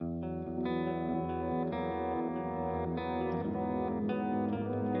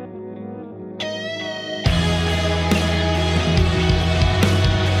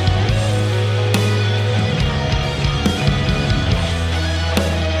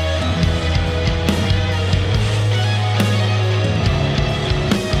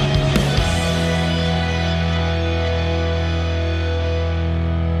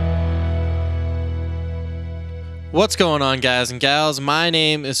What's going on, guys and gals? My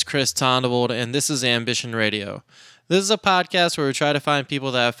name is Chris Tondebold, and this is Ambition Radio. This is a podcast where we try to find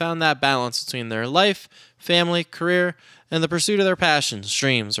people that have found that balance between their life, family, career, and the pursuit of their passions,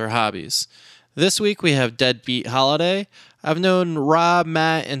 dreams, or hobbies. This week we have Deadbeat Holiday. I've known Rob,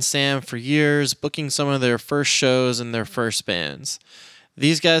 Matt, and Sam for years, booking some of their first shows and their first bands.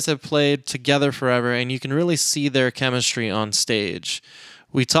 These guys have played together forever, and you can really see their chemistry on stage.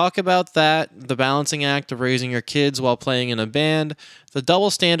 We talk about that, the balancing act of raising your kids while playing in a band, the double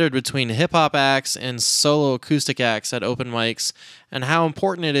standard between hip-hop acts and solo acoustic acts at open mics, and how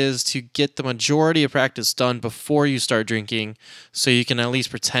important it is to get the majority of practice done before you start drinking so you can at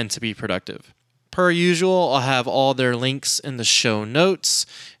least pretend to be productive. Per usual, I'll have all their links in the show notes.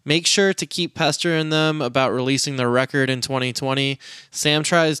 Make sure to keep pestering them about releasing their record in 2020. Sam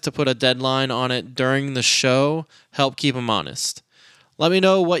tries to put a deadline on it during the show. Help keep them honest. Let me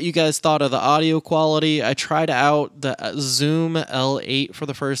know what you guys thought of the audio quality. I tried out the Zoom L8 for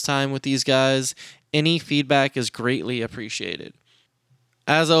the first time with these guys. Any feedback is greatly appreciated.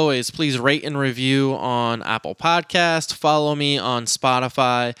 As always, please rate and review on Apple Podcast, follow me on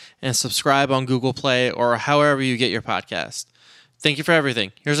Spotify, and subscribe on Google Play or however you get your podcast. Thank you for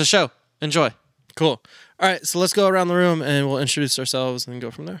everything. Here's the show. Enjoy. Cool. All right, so let's go around the room and we'll introduce ourselves and go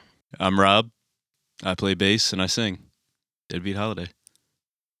from there. I'm Rob. I play bass and I sing. Deadbeat Holiday.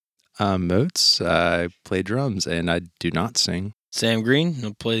 I'm Moats. I play drums and I do not sing. Sam Green,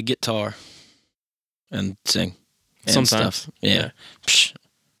 I'll play the guitar and sing. And Sometimes. stuff. Yeah. Psh.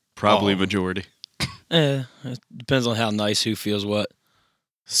 Probably Oh. majority. It depends on how nice who feels what.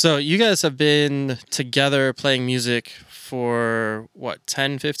 So you guys have been together playing music for,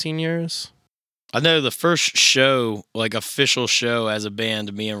 10, 15 years? I know the first show, like official show as a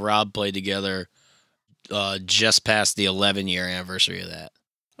band, me and Rob played together just past the 11-year anniversary of that.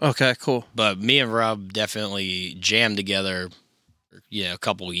 Okay, cool. But me and Rob definitely jammed together, a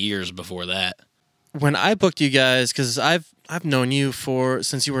couple of years before that. When I booked you guys, because I've known you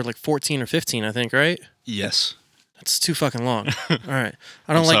since you were like 14 or 15, I think, right? Yes. That's too fucking long. All right.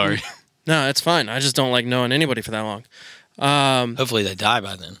 I don't I'm like. sorry. No, it's fine. I just don't like knowing anybody for that long. Hopefully they die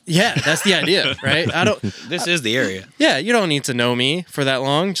by then. Yeah, that's the idea, right? I don't. This is the area. Yeah, you don't need to know me for that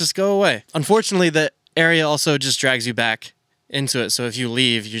long. Just go away. Unfortunately, the area also just drags you back into it. So if you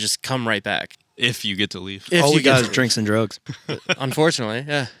leave, you just come right back. If you get to leave. If All you we got get is to- drinks and drugs. Unfortunately,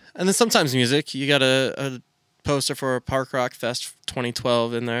 yeah. And then sometimes music. You got a poster for Park Rock Fest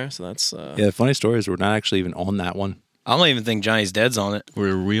 2012 in there, so that's Yeah, the funny story is we're not actually even on that one. I don't even think Johnny's Dead's on it.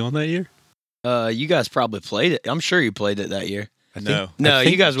 Were we on that year? You guys probably played it. I'm sure you played it that year. No. No, I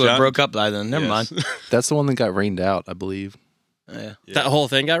think you guys would have John- broke up by then. Never Yes. mind. That's the one that got rained out, I believe. Yeah. that whole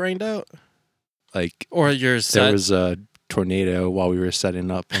thing got rained out, Like or your set. there was a tornado while we were setting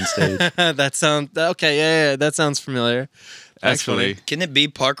up on stage. That sounds okay. Yeah, that sounds familiar. That's Actually, Can it be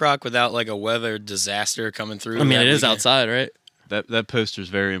Park Rock without like a weather disaster coming through? I mean, that it is weekend? outside, right? that poster's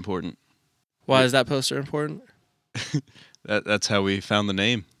very important. Why is that poster important? That's how we found the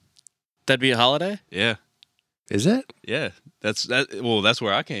name. Deadbeat Holiday? Yeah. Is it? Yeah. That's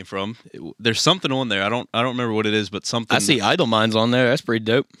where I came from. There's something on there. I don't remember what it is, but something I see Idle Minds on there. That's pretty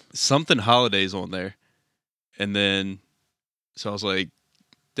dope. something holidays on there. And then so I was like,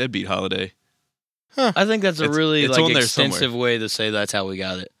 Deadbeat Holiday. I think that's a It's- really it's like on there extensive way to say that's how we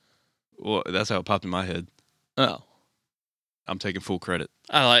got it. Well, that's how it popped in my head. Oh, I'm taking full credit.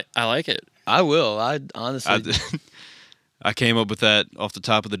 I like it. I will. I honestly, I came up with that off the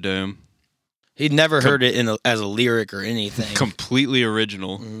top of the dome. he'd never heard it as a lyric or anything. Completely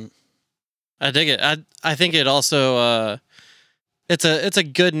original. Mm. I dig it. I think it also it's a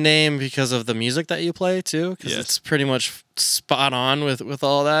good name because of the music that you play too, because Yes. it's pretty much spot on with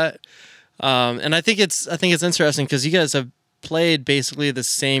all that. And I think it's interesting because you guys have played basically the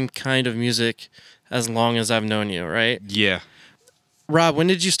same kind of music as long as I've known you, right? Yeah. Rob, when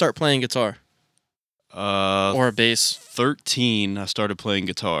did you start playing guitar or bass? 13, I started playing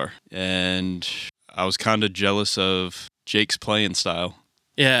guitar, and I was kind of jealous of Jake's playing style,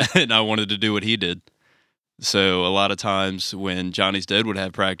 Yeah. and I wanted to do what he did. So a lot of times when Johnny's Dead would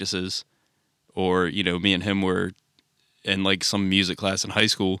have practices, or me and him were in like some music class in high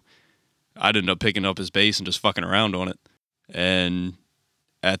school, I'd end up picking up his bass and just fucking around on it. And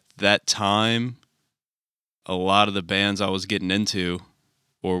at that time, a lot of the bands I was getting into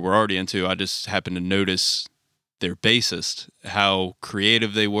or were already into, I just happened to notice their bassist, how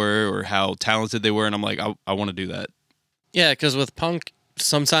creative they were or how talented they were. And I'm like, I want to do that. Yeah, because with punk,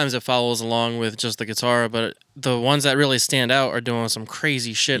 sometimes it follows along with just the guitar, but the ones that really stand out are doing some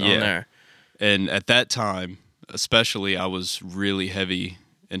crazy shit Yeah. on there. And at that time, especially, I was really heavy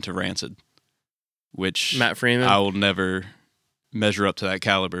into Rancid. which Matt Freeman. I will never measure up to that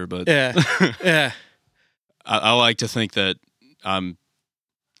caliber, but Yeah. Yeah. I like to think that I'm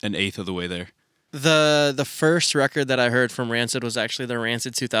an eighth of the way there. The first record that I heard from Rancid was actually the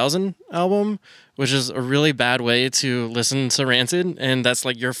Rancid 2000 album, which is a really bad way to listen to Rancid, and that's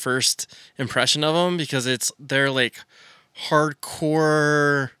like your first impression of them because they're like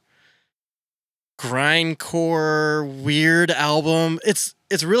hardcore, grindcore, weird album. It's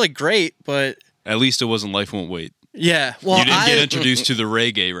really great, but At least it wasn't Life Won't Wait. yeah. Well, You didn't get introduced to the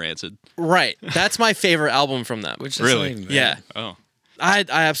reggae Rancid. right. That's my favorite album from them. Which is Really? not even bad. Yeah. Oh. I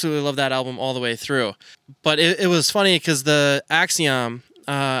absolutely love that album all the way through. But it was funny because the Axiom,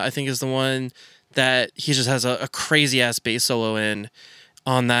 I think, is the one that he just has a crazy ass bass solo in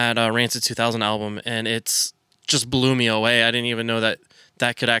on that Rancid 2000 album, and it's just blew me away. I didn't even know that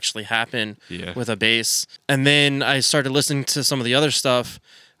could actually happen Yeah. with a bass. And then I started listening to some of the other stuff,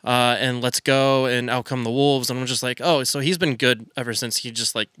 and Let's Go and Out Come the Wolves, and I'm just like, oh, so he's been good ever since he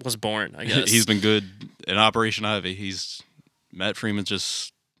just like was born, I guess. He's been good in Operation Ivy. Matt Freeman's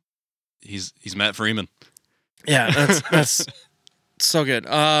just he's Matt Freeman. Yeah, that's so good.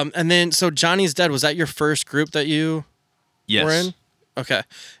 And then so Johnny's Dead, was that your first group that you Yes. were in? Okay.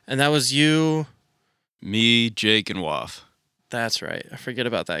 And that was you. Me, Jake, and Waff. That's right. I forget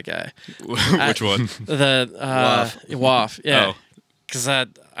about that guy. Which one? The Waff. Yeah. Oh. Because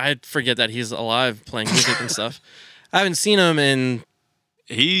I forget that he's alive playing music and stuff. I haven't seen him in.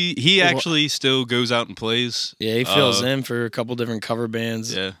 He actually still goes out and plays. Yeah, he fills in for a couple different cover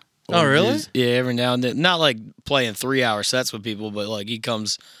bands. Yeah. Oh, really? Yeah, every now and then. Not like playing 3-hour sets with people, but like he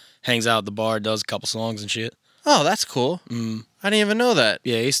comes, hangs out at the bar, does a couple songs and shit. Oh, that's cool. Mm. I didn't even know that.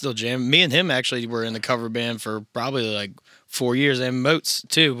 Yeah, he's still jamming. Me and him actually were in the cover band for probably like 4 years, and Moats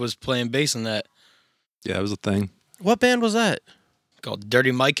too was playing bass in that, Yeah, it was a thing. What band was that? called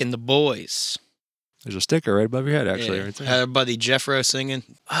Dirty Mike and the Boys. There's a sticker right above your head, actually. Yeah. Right there. Had our buddy Jeffro singing.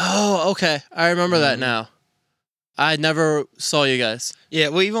 Oh, okay. I remember that Mhm. now. I never saw you guys. Yeah,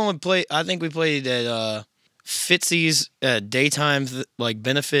 we've only played. I think we played at Fitzy's daytime like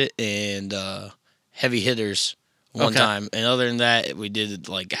benefit and Heavy Hitters one Okay. time, and other than that, we did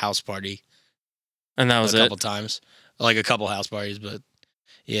like a house party And that was a it. couple times, like a couple house parties. But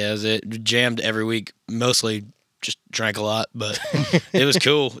yeah, that was it. Jammed every week, mostly just drank a lot, but it was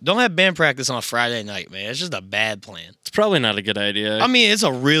cool. Don't have band practice on a Friday night, man. It's just a bad plan. It's probably not a good idea. I mean, it's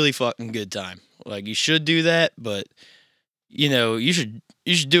a really fucking good time. Like you should do that, but you know, you should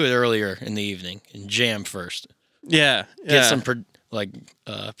do it earlier in the evening and jam first. yeah. Get some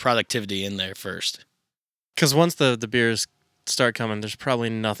productivity in there first. Because once the beers start coming, there's probably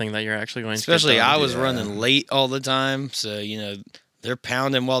nothing that you're actually going to Especially get done. I was yeah. running late all the time, so you know they're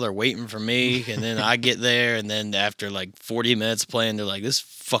pounding while they're waiting for me, and then I get there, and then after like 40 minutes playing, they're like, "This is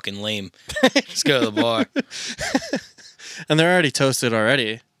fucking lame. Let's go to the bar." And they're already toasted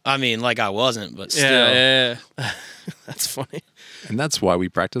already. I mean, like I wasn't, but still. Yeah. That's funny. And that's why we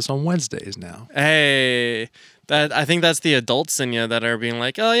practice on Wednesdays now. Hey, I think that's the adults in you that are being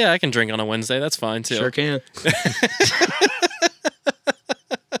like, oh yeah, I can drink on a Wednesday. That's fine too. Sure can.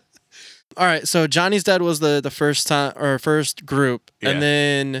 All right, so Johnny's Dead was the first time or first group, Yeah. and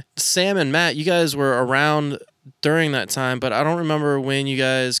then Sam and Matt, you guys were around during that time, but I don't remember when you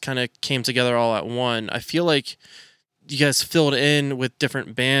guys kind of came together all at one. I feel like you guys filled in with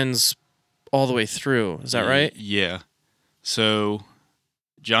different bands all the way through. Is that right? Yeah. So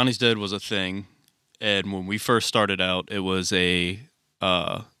Johnny's Dead was a thing, and when we first started out, it was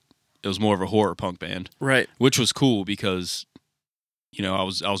more of a horror punk band, Right. which was cool because you know I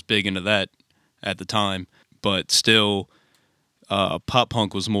was big into that at the time, but still pop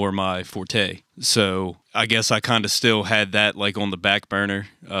punk was more my forte. So I guess I kind of still had that like on the back burner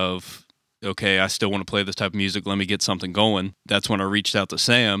of, okay, I still want to play this type of music. Let me get something going. That's when I reached out to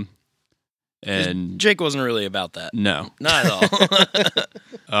Sam. And Jake wasn't really about that. no, Not at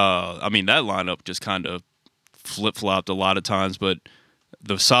all. I mean, that lineup just kind of flip-flopped a lot of times, but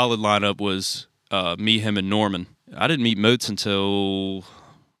the solid lineup was me, him, and Norman. I didn't meet Moats until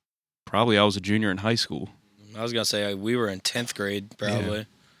probably I was a junior in high school. I was gonna say we were in 10th grade probably.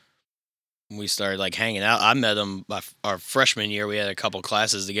 We started like hanging out. I met him our freshman year. We had a couple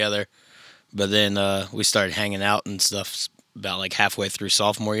classes together, but then we started hanging out and stuff about like halfway through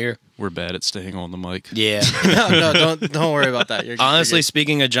sophomore year. We're bad at staying on the mic. Yeah. No, don't worry about that. Honestly, you're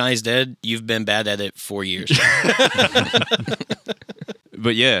speaking of Johnny's Dead, you've been bad at it for years.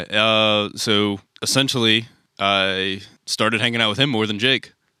 But yeah, so essentially I started hanging out with him more than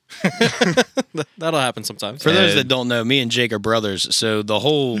Jake. good. That'll happen sometimes. For those And- that don't know, me and Jake are brothers, so the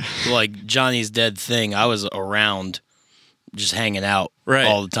whole like Johnny's Dead thing, I was around just hanging out Right.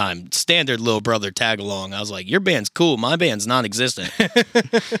 all the time. Standard little brother tag along. I was like, your band's cool. My band's non-existent.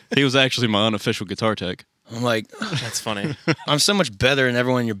 He was actually my unofficial guitar tech. I'm like, That's funny. I'm so much better than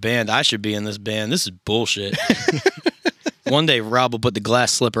everyone in your band. I should be in this band. This is bullshit. One day, Rob will put the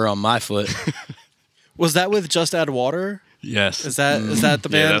glass slipper on my foot. Was that with Just Add Water? Yes. Is that the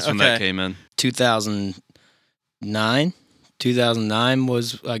band? Yeah, that's when that came in. 2009. 2009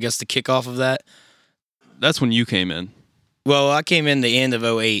 was, I guess, the kickoff of that. That's when you came in. Well, I came in the end of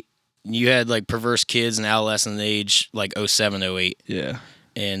 08. You had like Perverse Kids and Adolescent Age, like 07, 08. Yeah.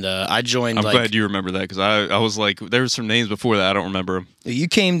 And I joined. I'm like, glad you remember that because I was like, there were some names before that I don't remember them. You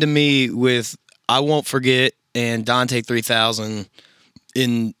came to me with I Won't Forget and Dante 3000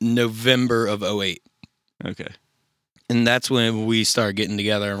 in November of 08. Okay. And that's when we started getting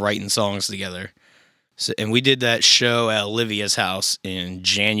together and writing songs together. So, and we did that show at Olivia's house in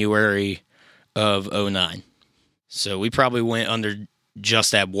January of 09. So we probably went under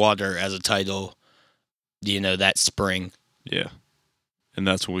Just Add Water as a title, that spring. Yeah. And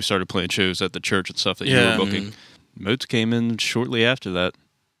that's when we started playing shows at the church and stuff that you Yeah. were booking. Moats came in shortly after that.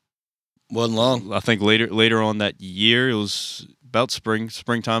 Wasn't long. I think later on that year, it was about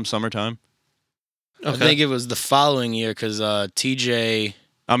springtime, summertime. I think it was the following year because TJ.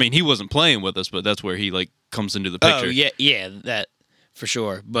 I mean, he wasn't playing with us, but that's where he like comes into the picture. Oh yeah, that for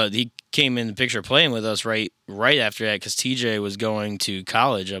sure. But he came in the picture playing with us right after that because TJ was going to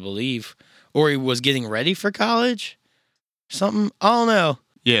college, I believe, or he was getting ready for college. Something I don't know.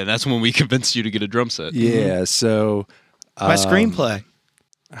 Yeah, that's when we convinced you to get a drum set. Yeah. So My screenplay.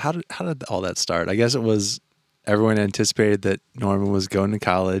 How did all that start? I guess it was everyone anticipated that Norman was going to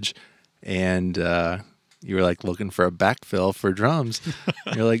college, and you were like looking for a backfill for drums.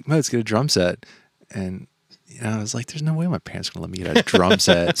 You're like, let's get a drum set, and I was like, there's no way my parents are gonna let me get a drum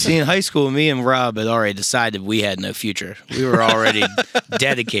set. See, in high school, me and Rob had already decided we had no future. We were already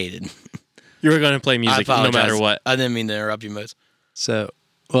dedicated. You were going to play music I no apologize. matter what. I didn't mean to interrupt you, Mose. So,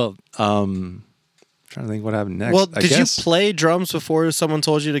 well, trying to think what happened next. Well, I did guess, you play drums before someone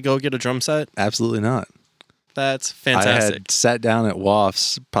told you to go get a drum set? Absolutely not. That's I fantastic. had sat down at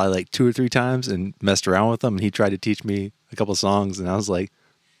WAFs probably like 2 or 3 times and messed around with him, and he tried to teach me a couple songs, and I was like,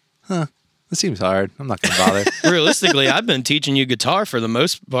 this seems hard. I'm not going to bother. Realistically, I've been teaching you guitar for the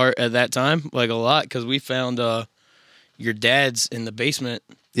most part at that time, like a lot, because we found your dad's in the basement.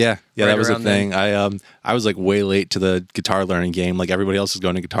 Yeah, Right that was the around thing. I was like way late to the guitar learning game. Like everybody else was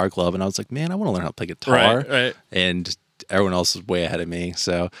going to guitar club, and I was like, man, I want to learn how to play guitar. Right. And everyone else was way ahead of me.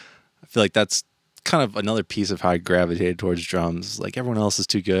 So I feel like that's kind of another piece of how I gravitated towards drums. Like everyone else is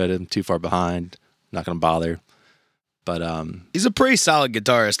too good. I'm too far behind. I'm not going to bother. But He's a pretty solid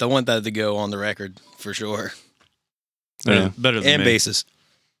guitarist. I want that to go on the record for sure. yeah. Better than And me. bassist.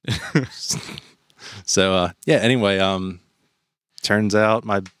 So yeah. Anyway, turns out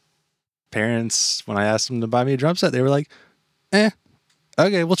my parents, when I asked them to buy me a drum set, they were like,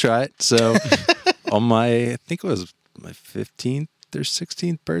 okay, we'll try it. So on I think it was my 15th or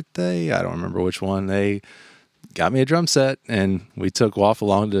 16th birthday, I don't remember which one, they got me a drum set, and we took WAF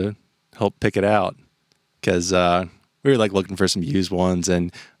along to help pick it out because we were like looking for some used ones,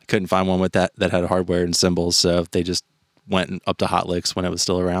 and I couldn't find one with that had hardware and cymbals. So they just went up to Hot Licks when it was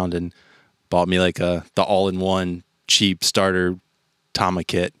still around and bought me like the all-in-one cheap starter Tama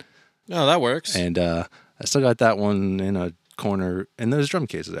kit. Oh, that works. And I still got that one in a corner, and there's drum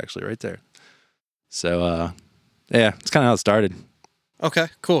cases actually right there. So yeah, it's kind of how it started. Okay,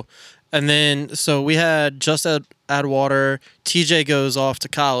 cool. And then, so we had Just Add Water. TJ goes off to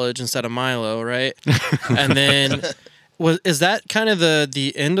college instead of Milo, right? And then, is that kind of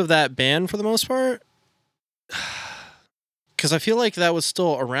the end of that band for the most part? Because I feel like that was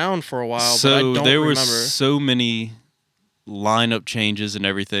still around for a while, but I So don't there were remember. so many lineup changes and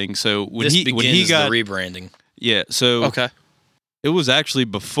everything. So when This he begins got the rebranding. yeah, so Okay. it was actually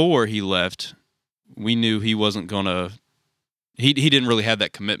before he left. We knew he wasn't gonna. He didn't really have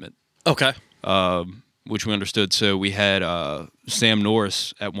that commitment, Okay. which we understood. So we had Sam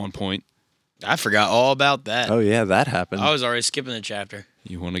Norris at one point. I forgot all about that. Oh yeah, that happened. I was already skipping a chapter.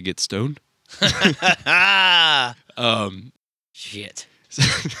 You want to get stoned? Shit.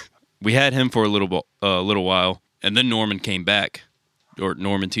 We had him for a little while, and then Norman came back, or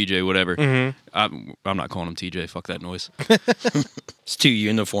Norman TJ, whatever. Mm-hmm. I'm not calling him TJ. Fuck that noise. It's too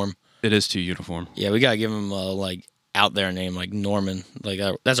uniform. It is too uniform. Yeah, we gotta give him a like out there name like Norman. Like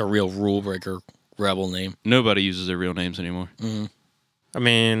that's a real rule breaker rebel name. Nobody uses their real names anymore. Mm-hmm. I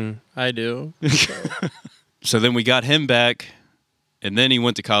mean, I do. So then we got him back, and then he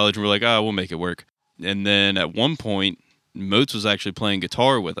went to college, and we're like, we'll make it work. And then at one point, Moats was actually playing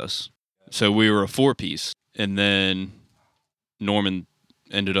guitar with us. So we were a 4-piece. And then Norman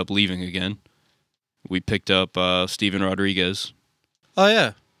ended up leaving again, we picked up Steven Rodriguez. Oh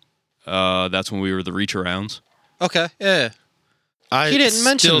yeah. That's when we were the reach arounds. Okay. Yeah. I He didn't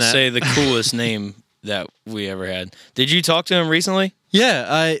mention still that. say the coolest name that we ever had. Did you talk to him recently? Yeah.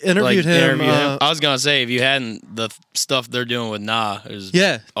 I interviewed Like, him. I was gonna say if you hadn't, the stuff they're doing with Nah is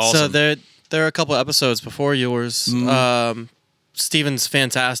Yeah. So awesome. there are a couple episodes before yours. Steven's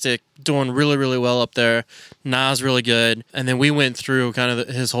fantastic, doing really, really well up there. Nas really good. And then we went through kind of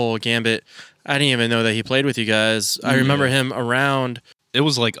his whole gambit. I didn't even know that he played with you guys. I remember him around. It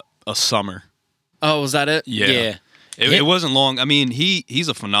was like a summer. Oh, was that it? yeah. It wasn't long. I mean, he's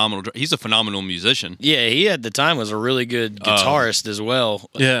a phenomenal musician, Yeah, he at the time was a really good guitarist as well.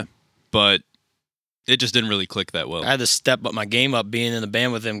 Yeah. but it just didn't really click that well. I had to step up my game up being in the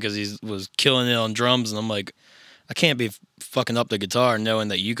band with him because he was killing it on drums, and I'm like, I can't be fucking up the guitar knowing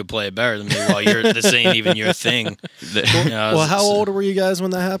that you could play it better than me while this ain't even your thing. You know, Well, how old were you guys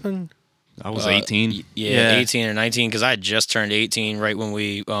when that happened? I was 18. Yeah, 18 or 19 because I had just turned 18 right when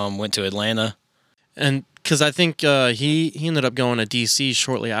we went to Atlanta. And because I think he ended up going to DC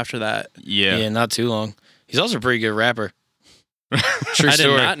shortly after that. Yeah. not too long. He's also a pretty good rapper. True I did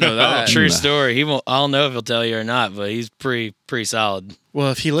story. not know that. True story. He won't. I don't know if he'll tell you or not, but he's pretty solid. Well,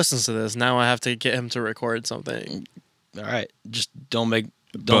 if he listens to this, now I have to get him to record something. All right, just don't make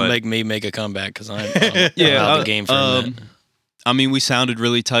But- make me make a comeback because I'm Yeah, out the game for a minute. I mean, we sounded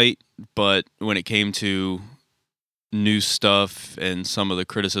really tight, but when it came to new stuff and some of the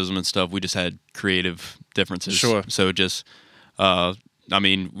criticism and stuff, we just had creative differences. Sure. So it just, I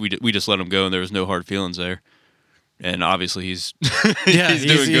mean, we just let him go, and there was no hard feelings there. And obviously, he's he's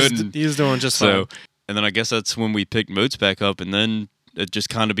doing good. and He's doing just so, fine. and then I guess that's when we picked Moats back up, and then it just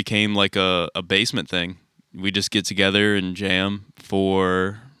kind of became like a basement thing. We just get together and jam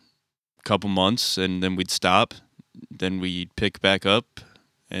for a couple months, and then we'd stop. Then we'd pick back up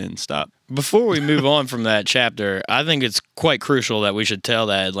and stop. Before we move on from that chapter, I think it's quite crucial that we should tell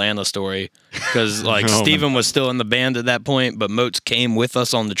that Atlanta story because, like, Oh, Steven was still in the band at that point, but Moats came with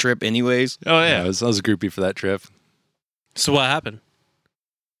us on the trip anyways. Oh I was a groupie for that trip. So what happened?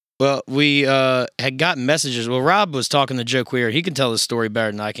 Well, we had gotten messages. Well, Rob was talking to Joe Queer. He can tell this story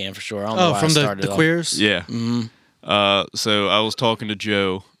better than I can for sure. I don't know Oh, why from I the started off. queers? Yeah. Mhm. So I was talking to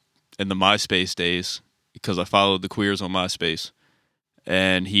Joe in the MySpace days because I followed the Queers on MySpace,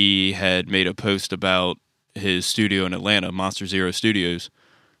 and he had made a post about his studio in Atlanta, Monster Zero Studios,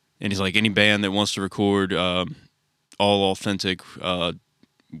 and he's like, any band that wants to record all authentic,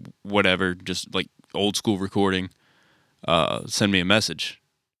 whatever, just like old school recording, send me a message.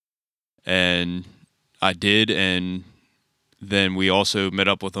 And I did, and then we also met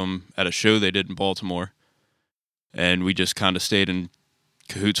up with them at a show they did in Baltimore. And we just kind of stayed in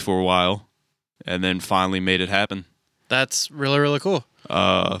cahoots for a while, and then finally made it happen. That's really, really cool.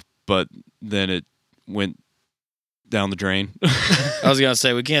 But then it went down the drain. I was gonna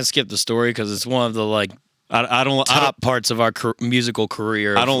say we can't skip the story because it's one of the like I don't top parts of our musical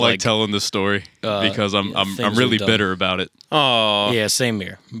career. I of, don't like telling this story because I'm things really we've done. bitter about it. Oh, Yeah, same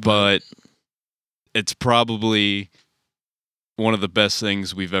here. But it's probably one of the best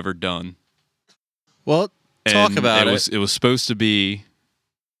things we've ever done. Well, talk And about it. It was supposed to be,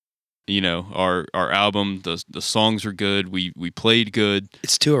 you know, our album. The songs were good. We played good.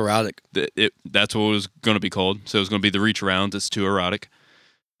 It's too erotic. That's what it was going to be called. So it was going to be the Reach Around. It's too erotic.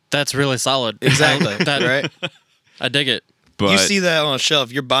 That's really solid. Exactly. That, Right. I dig it. But You see that on a shelf,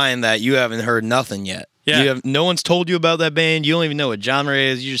 you're buying that. You haven't heard nothing yet. Yeah. No one's told you about that band. You don't even know what genre it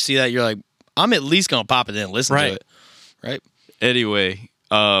is. You just see that. You're like, I'm at least gonna pop it in and listen Right. to it. Right. anyway,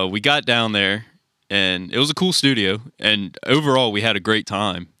 we got down there, and it was a cool studio. And overall, we had a great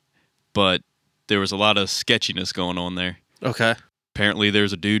time. But there was a lot of sketchiness going on there. Okay. Apparently,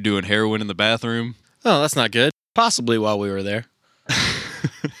 there's a dude doing heroin in the bathroom. Oh, that's not good. Possibly while we were there.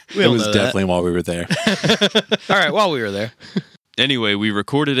 We It don't was know that. definitely while we were there. All right. While we were there. Anyway, we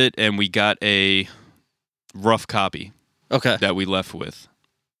recorded it, and we got a rough copy Okay. that we left with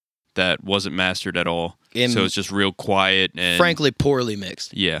that wasn't mastered at all. And So it's just real quiet and frankly, poorly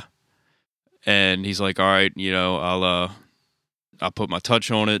mixed. yeah. And he's like, "All right, you know, I'll put my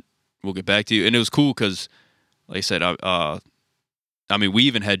touch on it. We'll get back to you." And it was cool because, like I said, I mean, we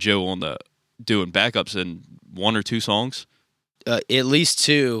even had Joe on doing backups in one or two songs. At least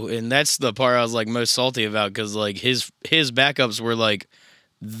two, and that's the part I was like most salty about because like his backups were like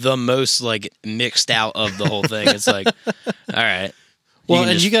the most like mixed out of the whole thing. It's like, all right, Well, can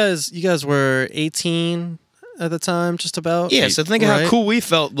and just- you guys were 18 at the time, just about. yeah. So think of Right. how cool we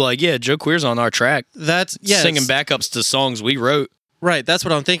felt. Like, yeah, Joe Queer's on our track, That's singing backups to songs we wrote. Right, that's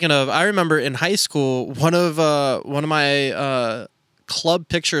what I'm thinking of. I remember in high school, one of my club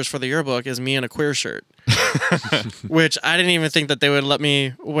pictures for the yearbook is me in a queer shirt, which I didn't even think that they would let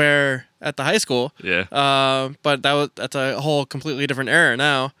me wear at the high school. Yeah. But that's a whole completely different era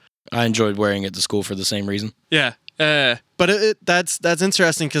now. I enjoyed wearing it to school for the same reason. Yeah, but that's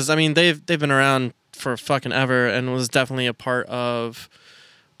interesting because I mean they've been around for fucking ever and was definitely a part of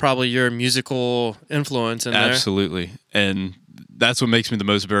probably your musical influence in there. Absolutely. And that's what makes me the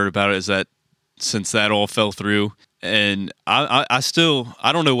most bitter about it is that since that all fell through, and I still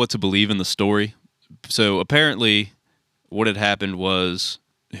don't know what to believe in the story. So apparently what had happened was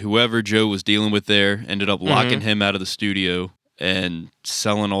whoever Joe was dealing with there ended up locking him out of the studio and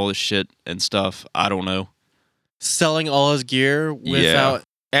selling all his shit and stuff. I don't know. Selling all his gear without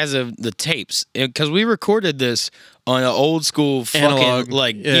As of the tapes, because we recorded this on an old school fucking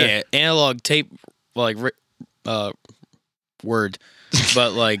Analog, analog tape word,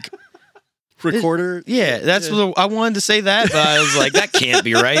 but like recorder. yeah, that's what I wanted to say that, but I was like that can't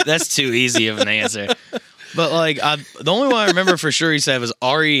be right. That's too easy of an answer. But like the only one I remember for sure he said was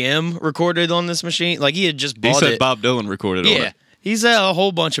REM recorded on this machine. Like he had just bought He said it. Bob Dylan recorded on Yeah, it. he said a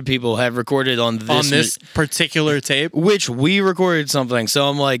whole bunch of people have recorded on this Particular tape. which we recorded something. So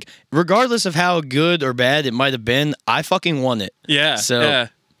I'm like, regardless of how good or bad it might have been, I fucking won it. Yeah. So- yeah.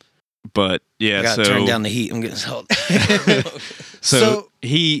 But I yeah, gotta so turn down the heat. I'm getting so. So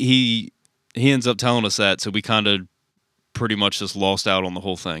he ends up telling us that, so we kind of pretty much just lost out on the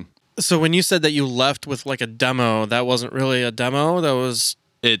whole thing. So when you said that you left with like a demo, that wasn't really a demo. That was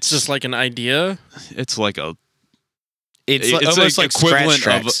It's just like an idea. it's like a It's almost like equivalent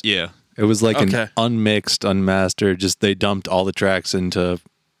scratch tracks. of yeah. It was like Okay. an unmixed, unmastered. Just they dumped all the tracks into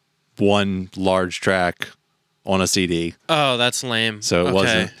one large track on a CD. Oh, that's lame. So it Okay.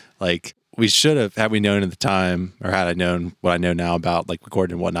 wasn't like we should have, had we known at the time, or had I known what I know now about like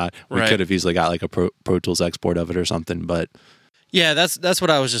recording and whatnot, we Right. could have easily got like a Pro Tools export of it or something. But Yeah, that's what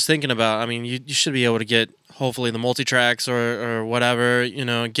I was just thinking about. I mean, you should be able to get hopefully the multi-tracks or whatever,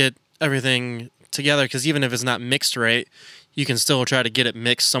 get everything together because even if it's not mixed right, you can still try to get it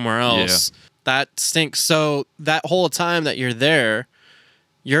mixed somewhere else. That stinks. So that whole time that you're there,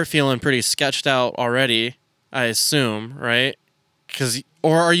 you're feeling pretty sketched out already, I assume, right?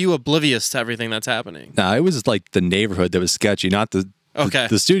 Or are you oblivious to everything that's happening? no, it was like the neighborhood that was sketchy, not the Okay.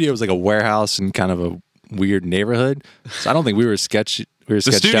 The studio was like a warehouse in kind of a weird neighborhood. So I don't think we were sketched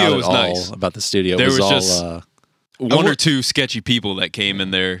studio out at was all nice. about the studio. There it was was all just- One or two sketchy people that came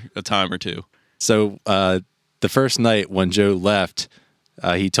in there a time or two. So the first night when Joe left,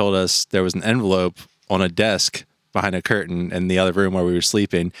 he told us there was an envelope on a desk behind a curtain in the other room where we were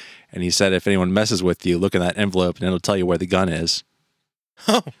sleeping. And he said, if anyone messes with you, look in that envelope and it'll tell you where the gun is.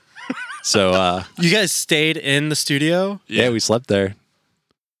 Oh. So, You guys stayed in the studio? yeah, we slept there.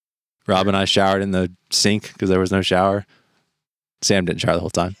 Rob and I showered in the sink because there was no shower. Sam didn't shower the whole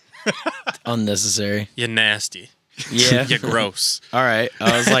time. Unnecessary. You nasty. Yeah. You gross. All right.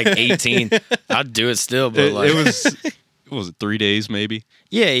 I was like 18. I'd do it still, but It, like, it was what was it 3 days maybe?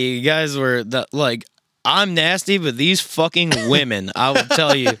 yeah, you guys were like, I'm nasty, but these fucking women, I will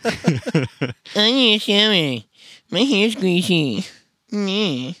tell you. I need a shower. My hair's greasy.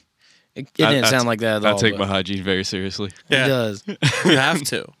 It didn't sound like that at all. I take my but hygiene very seriously. It Yeah. does. You have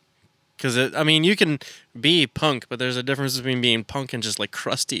to. Because, you can be punk, but there's a difference between being punk and just like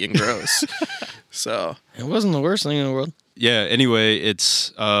crusty and gross. So, It wasn't the worst thing in the world. Yeah, anyway,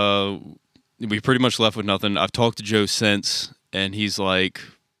 it's we pretty much left with nothing. I've talked to Joe since and he's like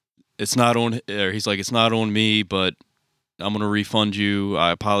it's not on me, but I'm going to refund you.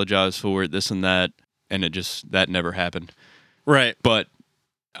 I apologize for it, this and that, and that never happened. right. But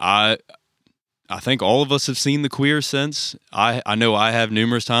I think all of us have seen The Queer since. I know I have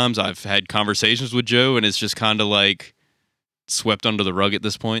numerous times. I've had conversations with Joe, and it's just kind of like swept under the rug at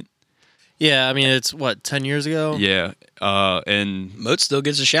this point. Yeah, it's, 10 years ago? Yeah, and Moat still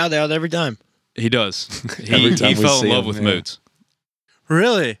gets a shout out every time. he does. Every time He we fell see in love him, with yeah. Moats.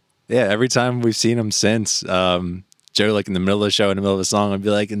 Really? Yeah, every time we've seen him since, Joe, like in the middle of the show, in the middle of a song, would be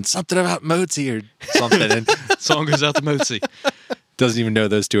like, and something about Moatsy or something. And Song goes out to Moatsy. doesn't even know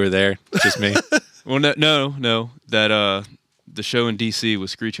those two are there. Just me. Well, no. That the show in DC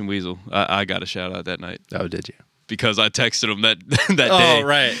was Screeching Weasel. I got a shout out that night Oh, did you? because I texted him that day. Oh,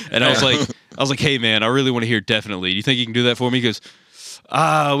 right. And I was like, hey man, I really want to hear Definitely. Do you think you can do that for me? He goes,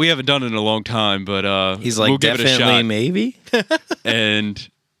 we haven't done it in a long time, but He's like, we'll give it a definitely, shot. maybe. And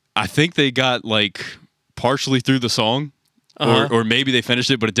I think they got like partially through the song, Uh-huh. or maybe they finished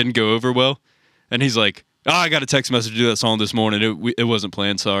it, but it didn't go over well. And he's like, I got a text message to do that song this morning. It wasn't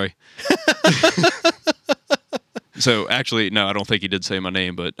planned. Sorry. So actually, no, I don't think he did say my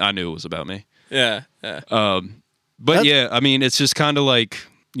name, but I knew it was about me. Yeah. But yeah, I mean, it's just kind of like,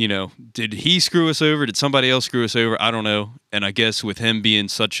 did he screw us over? Did somebody else screw us over? I don't know. And I guess with him being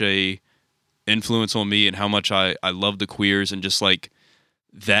such a influence on me and how much I love the Queers and just like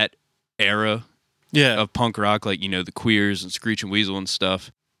that era of punk rock, like, the Queers and Screeching Weasel and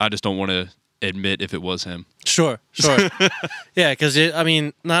stuff, I just don't want to admit if it was him. Sure. Yeah, because I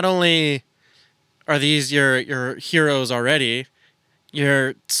mean, not only are these your heroes already,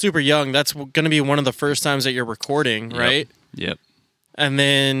 you're super young. That's going to be one of the first times that you're recording, right? Yep. And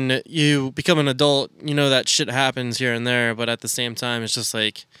then you become an adult. You know that shit happens here and there, but at the same time, it's just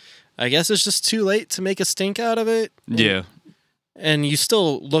like, I guess it's just too late to make a stink out of it. Yeah. And you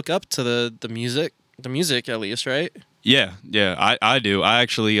still look up to the music at least, right? Yeah, I do. I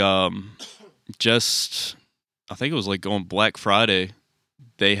actually I think it was like on Black Friday,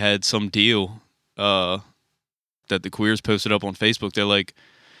 they had some deal that the Queers posted up on Facebook. They're like,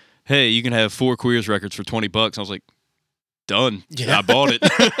 "Hey, you can have 4 Queers records for $20." I was like, "Done." Yeah. I bought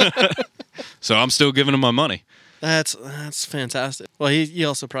it. So I'm still giving him my money. That's fantastic. Well, he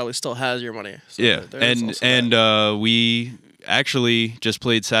also probably still has your money. So Yeah, there's also that. we actually just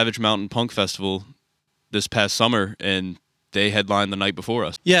played Savage Mountain Punk Festival this past summer, and they headlined the night before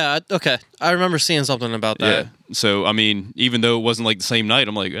us. Yeah, okay. I remember seeing something about that. Yeah. So, I mean, even though it wasn't like the same night,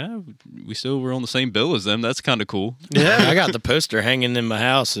 I'm like, we still were on the same bill as them. That's kind of cool. Yeah. I got the poster hanging in my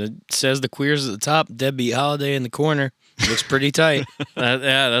house. It says the Queers at the top, Deadbeat Holiday in the corner. Looks pretty tight.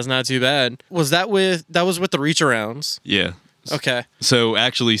 That's not too bad. Was that with the Reach Arounds? Yeah. Okay. So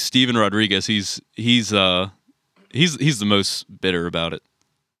actually, Steven Rodriguez, he's the most bitter about it.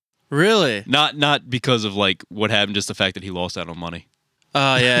 Really? Not because of like what happened, just the fact that he lost out on money.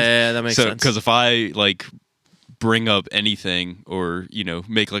 Oh yeah, that makes So sense. because if I like bring up anything or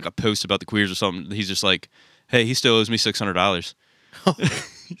make like a post about the Queers or something, he's just like, "Hey, he still owes me $600."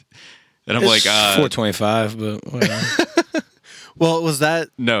 And I'm like, $425, but whatever. Well, was that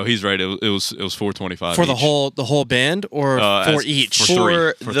no, he's right. It was $425 for each. the whole band or for each?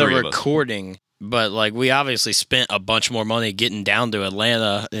 for For three the of us. recording. But like we obviously spent a bunch more money getting down to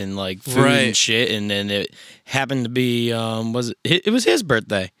Atlanta and like food Right. and shit, and then it happened to be it was his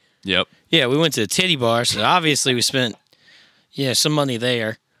birthday. Yep. Yeah, we went to the titty bar, so obviously we spent some money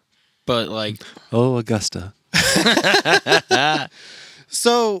there. But like Oh, Augusta.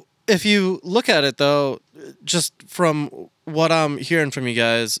 So if you look at it though, just from what I'm hearing from you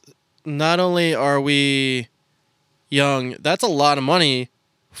guys, not only are we young, that's a lot of money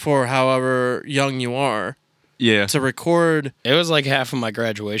for however young you are Yeah. to record. it was like half of my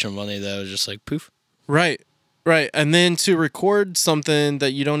graduation money that was just like poof. Right. And then to record something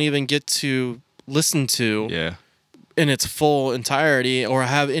that you don't even get to listen to Yeah. in its full entirety or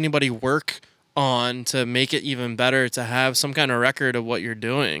have anybody work on to make it even better, to have some kind of record of what you're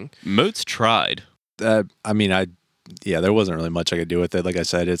doing. Moats tried. There wasn't really much I could do with it. Like I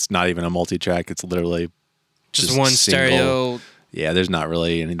said, it's not even a multi-track. It's literally Just one single. stereo. Yeah, there's not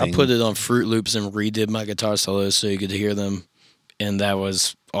really anything. I put it on Fruit Loops and redid my guitar solos so you could hear them, and that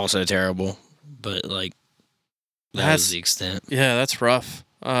was also terrible. But like, that That's- was the extent. Yeah, that's rough.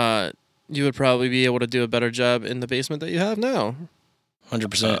 You would probably be able to do a better job in the basement that you have now.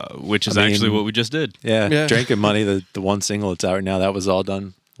 100%. Which is I mean- actually what we just did. Yeah, Drinking Money, the one single that's out right now, that was all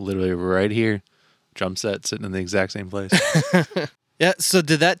done literally right here. Drum set sitting in the exact same place. Yeah, so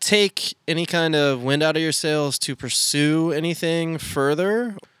did that take any kind of wind out of your sails to pursue anything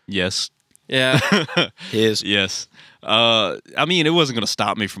further? Yes. Yeah. His. Yes. I mean, it wasn't going to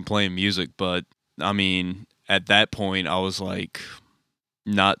stop me from playing music, but I mean, at that point, I was like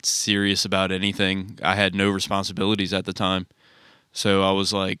not serious about anything. I had no responsibilities at the time. So I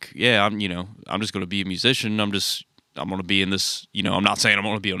was like, yeah, I'm just going to be a musician. I'm going to be in this, I'm not saying I'm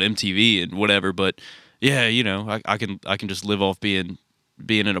going to be on MTV and whatever, but yeah, I can just live off being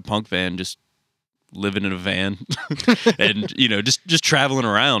in a punk band, just living in a van and, just traveling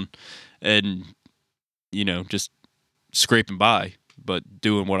around and, just scraping by, but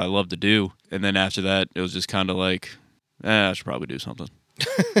doing what I love to do. And then after that, it was just kind of like, I should probably do something.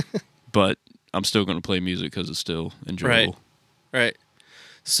 But I'm still going to play music because it's still enjoyable. Right.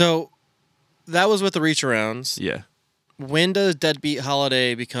 So that was with the Reach Arounds. Yeah. When does Deadbeat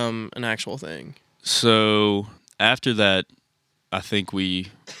Holiday become an actual thing? So after that, I think we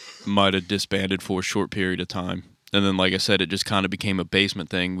might have disbanded for a short period of time. And then, like I said, it just kind of became a basement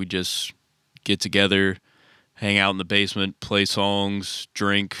thing. We just get together, hang out in the basement, play songs,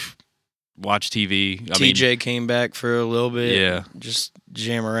 drink, watch TV. TJ came back for a little bit. Yeah. Just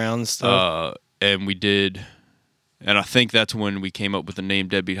jam around and stuff. And we did, and I think that's when we came up with the name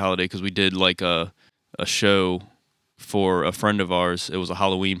Deadbeat Holiday, because we did like a show for a friend of ours. It was a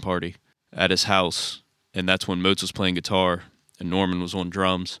Halloween party at his house, and that's when Moats was playing guitar and Norman was on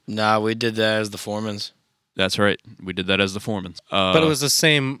drums. Nah, we did that as the Foremans. That's right. We did that as the foreman. But it was the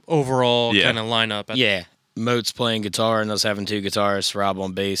same overall Yeah. kind of lineup. Yeah. Moats playing guitar and us having 2 guitarists, Rob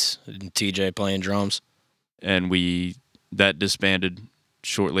on bass, and TJ playing drums. and that disbanded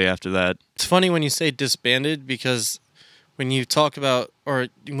shortly after that. It's funny when you say disbanded because when you talk about, or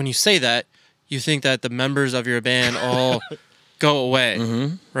when you say that, you think that the members of your band all go away,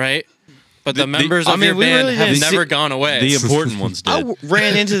 right? But the members of your band really have didn't never see- gone away. The important ones I did.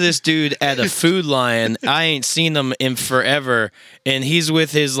 ran into this dude at a Food Lion. I ain't seen him in forever, and he's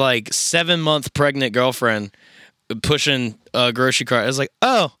with his like 7-month pregnant girlfriend pushing a grocery cart. I was like,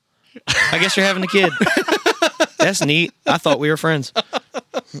 oh, I guess you're having a kid. That's neat. I thought we were friends.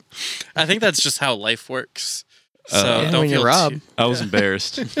 I think that's just how life works. So Yeah, don't when feel you're Rob. too I was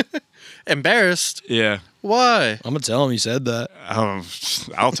embarrassed. embarrassed. Yeah. Why? I'm gonna tell him you said that.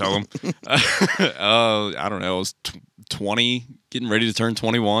 I'll tell him. I don't know. I was 20, getting ready to turn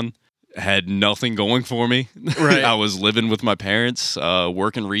 21. Had nothing going for me. Right. I was living with my parents,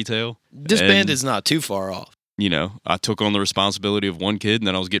 working retail. Disbanded's not too far off. You know, I took on the responsibility of one kid, and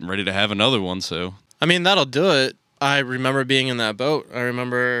then I was getting ready to have another one. So I mean, that'll do it. I remember being in that boat. I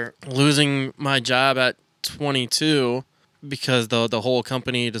remember losing my job at 22 because the whole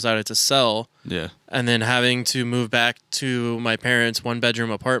company decided to sell, yeah, and then having to move back to my parents'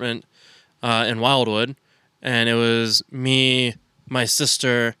 1-bedroom apartment in Wildwood. And it was me, my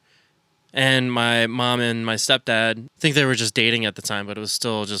sister, and my mom and my stepdad. I think they were just dating at the time, but it was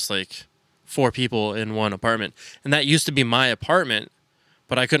still just like 4 people in one apartment. And that used to be my apartment,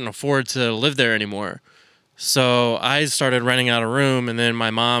 but I couldn't afford to live there anymore. So I started renting out a room, and then my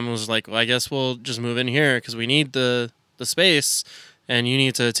mom was like, well, I guess we'll just move in here because we need the space, and you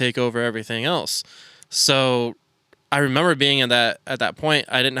need to take over everything else. So I remember being at that point.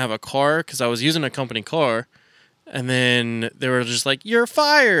 I didn't have a car because I was using a company car, and then they were just like, you're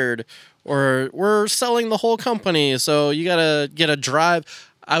fired, or we're selling the whole company, so you got to get a drive.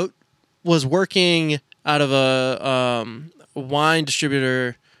 I was working out of a wine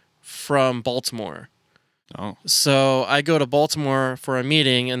distributor from Baltimore. oh, So I go to Baltimore for a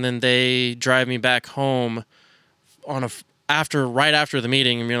meeting, and then they drive me back home on right after the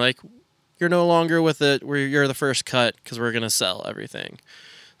meeting, and you're like, you're no longer with it. You're the first cut because we're gonna sell everything.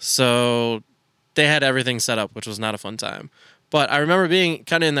 So they had everything set up, which was not a fun time. But I remember being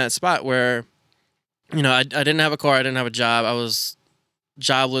kind of in that spot where, you know, I didn't have a car, I didn't have a job, I was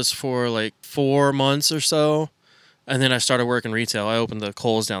jobless for like 4 months or so, and then I started working retail. I opened the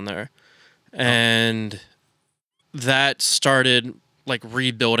Kohl's down there, and that started like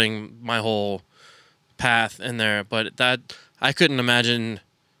rebuilding my whole path in there. But that I couldn't imagine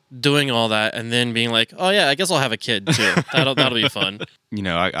doing all that and then being like, oh yeah, I guess I'll have a kid too. That'll be fun. you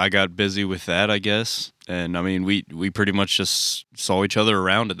know, I got busy with that, I guess. And I mean, we pretty much just saw each other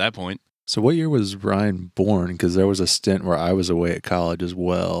around at that point. So what year was Ryan born? Because there was a stint where I was away at college as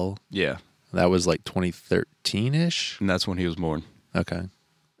well. Yeah, That was like 2013-ish. and that's when he was born. Okay.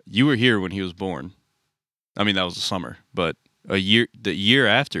 You were here when he was born. I mean, that was the summer, but the year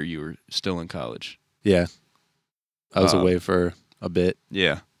after, you were still in college. Yeah. I was Um, away for a bit.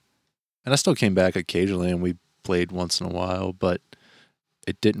 Yeah. And I still came back occasionally and we played once in a while, but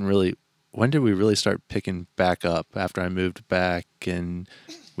it didn't really. When did we really start picking back up after I moved back and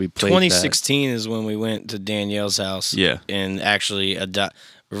we played 2016 is when we went to Danielle's house. Yeah. And actually,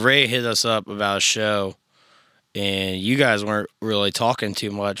 Ray hit us up about a show, and you guys weren't really talking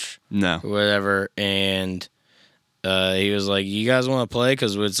too much No. or whatever. And he was like, you guys want to play?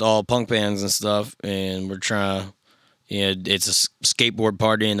 Because it's all punk bands and stuff, and we're trying to, it's a skateboard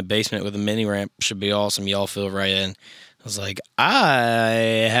party in the basement with a mini ramp. Should be awesome. Y'all fill right in. I was like,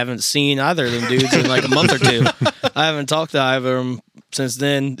 I haven't seen either of them dudes in like a month or two. I haven't talked to either of them since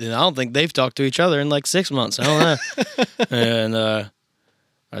then, and I don't think they've talked to each other in like 6 months. I don't know. And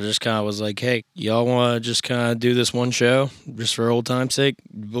I just kind of was like, hey, y'all want to just kind of do this one show just for old time's sake?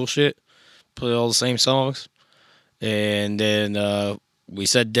 Bullshit. Play all the same songs. And then we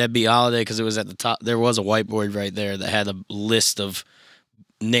said Deadbeat Holiday because it was at the top. There was a whiteboard right there that had a list of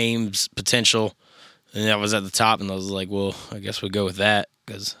names, potential. And that was at the top, and I was like, well, I guess we'll go with that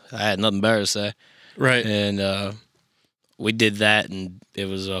because I had nothing better to say. Right. And we did that, and it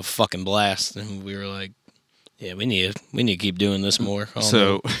was a fucking blast. And we were like, yeah, we need to keep doing this more. I don't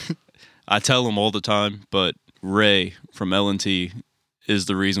So know. I tell him all the time, but Ray from L&T is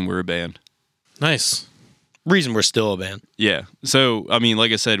the reason we're a band. Nice. Reason we're still a band. Yeah. So, I mean,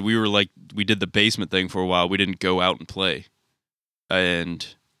 like I said, we did the basement thing for a while. We didn't go out and play. And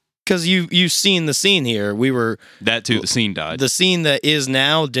because you've seen the scene here. We were That too, the scene died. the scene that is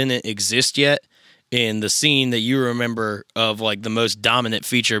now didn't exist yet, and the scene that you remember of like the most dominant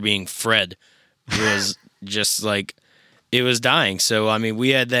feature being Fred was just like it was dying. So I mean, we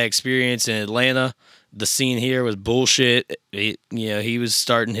had that experience in Atlanta. The scene here was bullshit. He was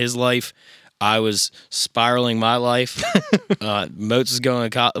starting his life. I was spiraling my life. Moats was going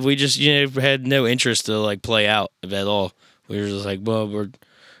to college. We just had no interest to like play out at all. We were just like, well,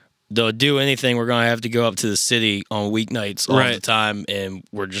 they'll do anything. We're going to have to go up to the city on weeknights all the time, and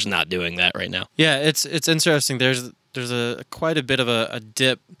we're just not doing that right now. Yeah, it's interesting. There's a quite a bit of a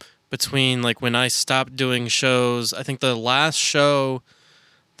dip between like when I stopped doing shows. I think the last show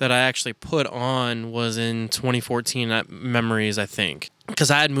that I actually put on was in 2014 at Memories, I think,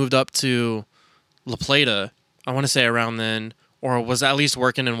 because I had moved up to La Plata, I want to say around then, or was at least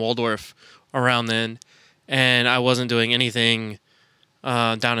working in Waldorf around then, and I wasn't doing anything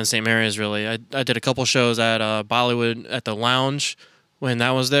down in St. Mary's really. I did a couple shows at Bollywood at the Lounge when that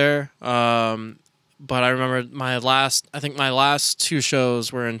was there, but I remember my last 2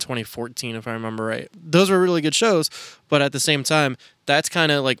 shows were in 2014, if I remember right. Those were really good shows, but at the same time, that's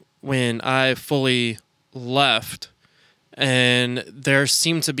kind of like when I fully left, and there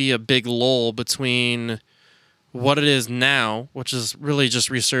seemed to be a big lull between what it is now, which is really just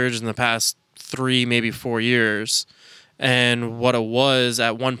resurged in the past 3, maybe 4 years, and what it was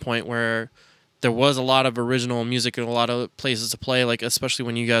at one point where there was a lot of original music and a lot of places to play, like especially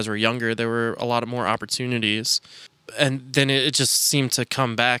when you guys were younger, there were a lot of more opportunities. And then it just seemed to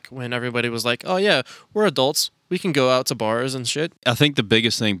come back when everybody was like, oh yeah, we're adults. We can go out to bars and shit. I think the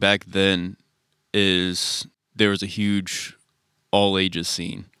biggest thing back then is there was a huge all ages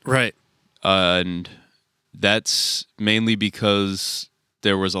scene. Right. And that's mainly because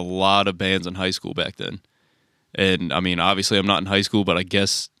there was a lot of bands in high school back then. And I mean, obviously I'm not in high school, but I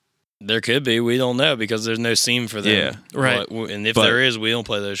guess There could be. We don't know because there's no scene for them. Yeah. Right. And if But- there is, we don't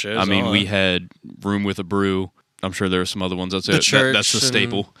play those shows. I mean, we had Room with a Brew. I'm sure there are some other ones. That's The it. Church That's the and-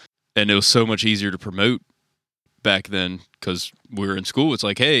 staple. And it was so much easier to promote back then because we were in school. It's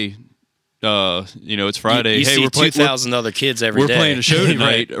like, hey, it's Friday. You hey, see we're playing. 2,000 other kids every We're day. playing a show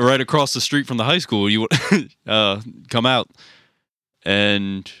Right. tonight, right across the street from the high school. You come out,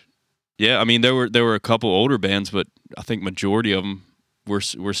 and yeah, I mean there were a couple older bands, but I think majority of them were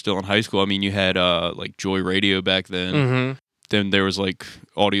still in high school. I mean, you had like Joy Radio back then. Mm-hmm. Then there was like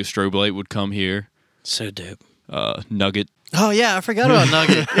Audio Strobe Light would come here. So dope. Nugget. Oh yeah, I forgot about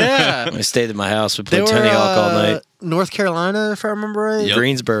Nugget. Yeah, I stayed at my house. We they played were Tony Hawk all night. North Carolina, if I remember right. Yep.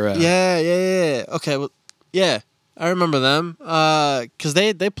 Greensboro. Yeah. Okay, well, yeah, I remember them because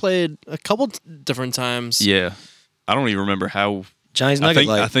they played a couple different times. Yeah, I don't even remember how. Johnny's I Nugget think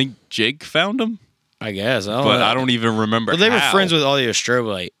Light. I think Jake found them, I guess. but I don't even remember. Well, they were how. friends with Audio Strobe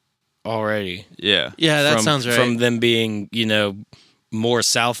Light already. Yeah, Yeah, that from, sounds right. From them being, more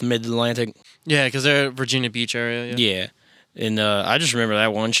South Mid-Atlantic. Yeah, because they're Virginia Beach area. Yeah. Yeah. And I just remember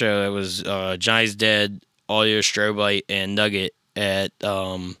that one show. It was Johnny's Dead, Audio Strobe Light, and Nugget at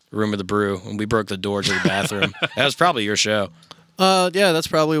Room of the Brew. And we broke the door to the bathroom. That was probably your show. Yeah, that's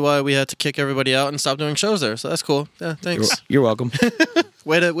probably why we had to kick everybody out and stop doing shows there. So that's cool. Yeah, thanks. You're welcome.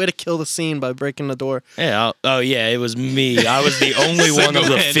 Way to kill the scene by breaking the door. Yeah. Oh, yeah. It was me. I was the only one of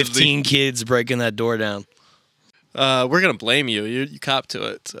the Single-handedly. 15 kids breaking that door down. We're gonna blame you. You cop to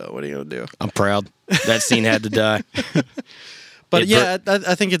it. So what are you gonna do? I'm proud. That scene had to die. But Yeah,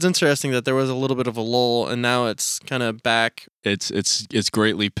 I think it's interesting that there was a little bit of a lull, and now it's kind of back. it's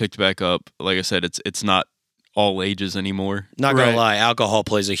greatly picked back up. Like I said, it's not all ages anymore. Not gonna Right. lie, alcohol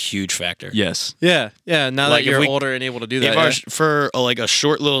plays a huge factor. Yes, Yeah. Now Like, that if you're we- older and able to do If that. our, yeah. for like a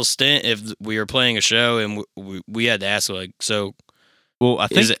short little stint, if we were playing a show and we had to ask, like, so well, I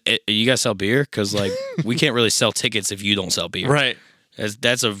think is it you guys sell beer? Because like we can't really sell tickets if you don't sell beer. Right.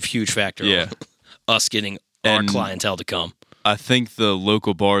 That's a huge factor. Yeah. on us getting our And- clientele to come. I think the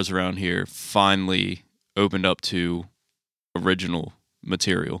local bars around here finally opened up to original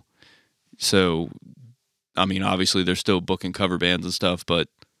material. So, I mean, obviously they're still booking cover bands and stuff, but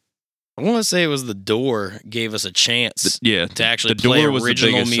I want to say it was the Door gave us a chance yeah, to actually the play door was the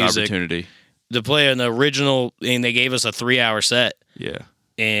original biggest music. opportunity. To play an original, and they gave us a 3-hour set. Yeah,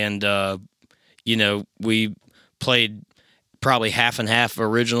 And we played probably half and half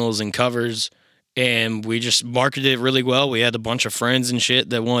originals and covers, and we just marketed it really well. We had a bunch of friends and shit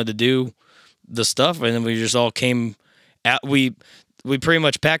that wanted to do the stuff, and then we just all came out. We pretty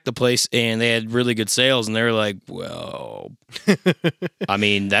much packed the place, and they had really good sales, and they were like, well, I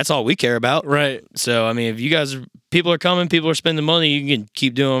mean, that's all we care about. Right. So, I mean, if you guys, people are coming, people are spending money, you can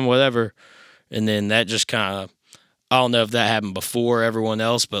keep doing whatever. And then that just kind of I don't know if that happened before everyone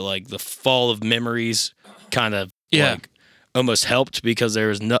else, but like the fall of memories kind of like almost helped because there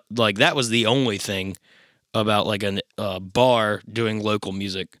was no like that was the only thing about like a bar doing local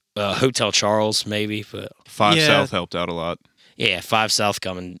music. Hotel Charles maybe, but 5 Yeah. South helped out a lot. yeah, 5 South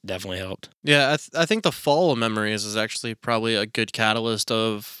coming definitely helped. Yeah, I think the fall of memories is actually probably a good catalyst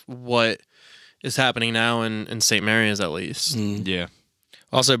of what is happening now in St. Mary's, at least. Mm. Yeah.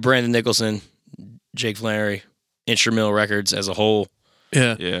 Also, Brandon Nicholson, Jake Flannery, Instrumental Records as a whole.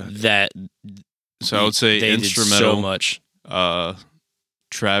 Yeah. Yeah. That So I would say they instrumental. did so much.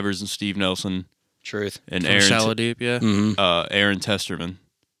 Travers and Steve Nelson Truth. and From Shallow Deep, yeah. Mm-hmm. Aaron Testerman.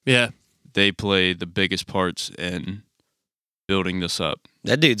 Yeah. They played the biggest parts in building this up.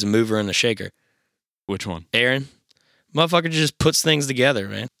 That dude's a mover and a shaker. Which one? Aaron, motherfucker just puts things together,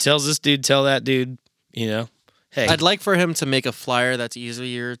 man. Tells this dude, tell that dude, you know, hey, I'd like for him to make a flyer that's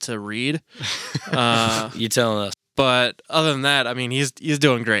easier to read. you telling us. But other than that, I mean, he's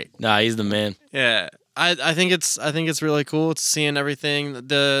doing great. Nah, he's the man. Yeah, I think it's really cool. It's seeing everything,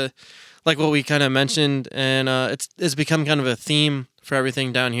 the like what we kind of mentioned, and it's become kind of a theme for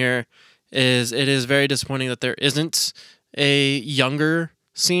everything down here. It is very disappointing that there isn't a younger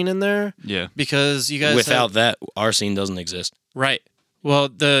scene in there Yeah. because you guys Without that, our scene doesn't exist. right. Well,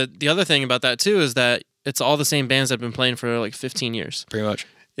 the other thing about that too is that it's all the same bands that have been playing for like 15 years. Pretty much.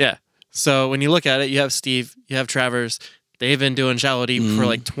 Yeah. So when you look at it, you have Steve, you have Travers. They've been doing Shallow Deep for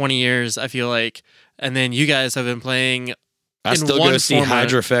like 20 years, I feel like. And then you guys have been playing I in still one go see form or-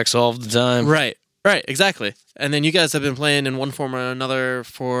 Hydrofex all the time. Right, exactly. And then you guys have been playing in one form or another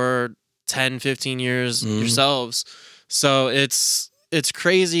for 10, 15 years yourselves. So it's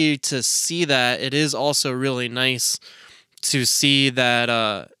crazy to see that. It is also really nice to see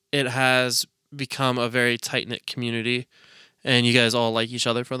that it has become a very tight-knit community. And you guys all like each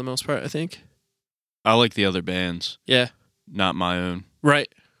other for the most part, I think. I like the other bands, Yeah. not my own. Right.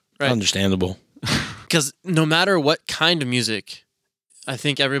 Understandable. Because no matter what kind of music, I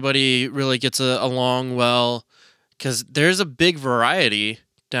think everybody really gets along well. Because there's a big variety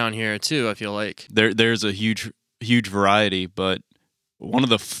down here too, I feel like. There's a huge variety, but one of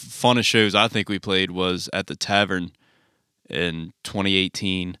the funnest shows I think we played was at the Tavern in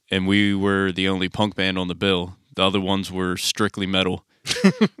 2018, and we were the only punk band on the bill. The other ones were strictly metal.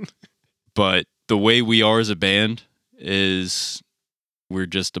 But the way we are as a band is we're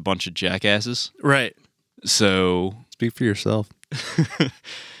just a bunch of jackasses. Right. So Speak for yourself.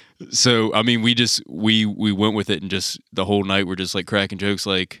 So I mean, we went with it, and just the whole night we're just like cracking jokes,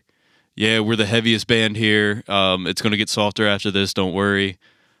 like, "Yeah, we're the heaviest band here. It's gonna get softer after this. Don't worry."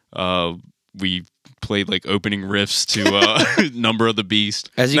 We played like opening riffs to "Number of the Beast."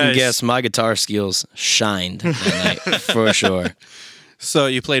 As you Nice. can guess, my guitar skills shined that night for sure. So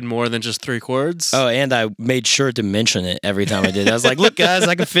you played more than just 3 chords? Oh, and I made sure to mention it every time I did. I was like, "Look, guys,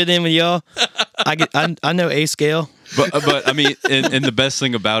 I can fit in with y'all. I know A scale." But I mean, and the best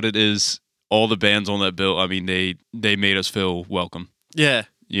thing about it is all the bands on that bill. I mean, they made us feel welcome. Yeah.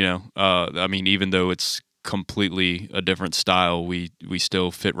 You know, I mean, even though it's completely a different style, we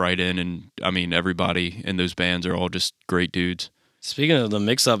still fit right in. And I mean, everybody in those bands are all just great dudes. Speaking of the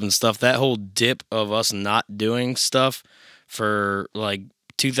mix-up and stuff, that whole dip of us not doing stuff for like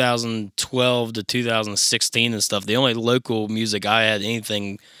 2012 to 2016 and stuff, the only local music I had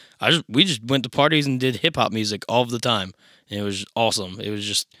anything, we just went to parties and did hip-hop music all the time. And it was awesome. It was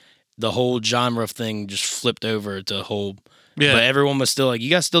just the whole genre thing just flipped over to whole... Yeah. But everyone was still like, "You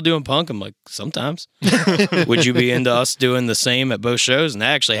guys still doing punk?" I'm like, "Sometimes." Would you be into us doing the same at both shows? And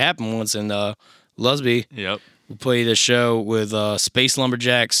that actually happened once in Lusby. Yep. We played a show with Space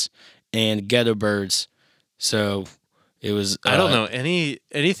Lumberjacks and Ghetto Birds. So it was... I don't know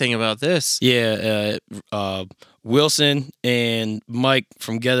anything about this. Yeah, Wilson and Mike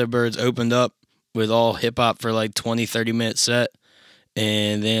from Ghetto Birds opened up with all hip-hop for like 20, 30-minute set.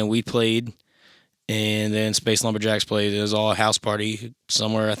 And then we played... And then Space Lumberjacks played. It was all a house party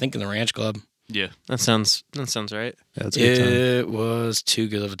somewhere, I think in the Ranch Club. Yeah. That sounds right. Yeah, that's a good time. It was too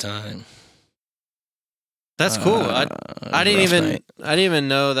good of a time. That's cool. I didn't even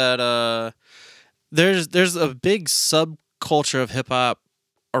know that there's a big subculture of hip hop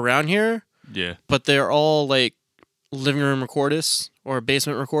around here, Yeah. but they're all like living room recordists or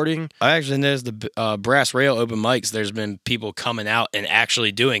basement recording. I actually noticed the Brass Rail open mics. There's been people coming out and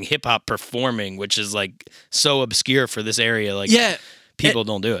actually doing hip hop performing, which is like so obscure for this area. Like, Yeah. people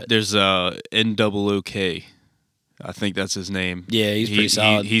don't do it. There's NOOK. I think that's his name. Yeah, he's pretty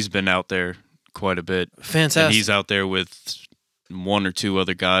solid. He's been out there quite a bit. Fantastic. And he's out there with 1 or 2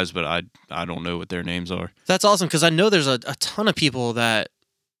 other guys, but I don't know what their names are. That's awesome because I know there's a ton of people that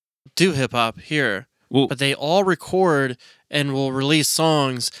do hip hop here. Well, but they all record and will release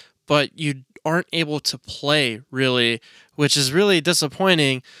songs, but you aren't able to play really, which is really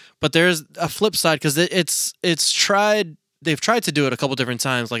disappointing. But there's a flip side because it's tried. They've tried to do it a couple different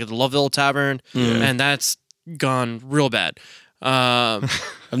times, like at the Loveville Tavern, and that's gone real bad. I've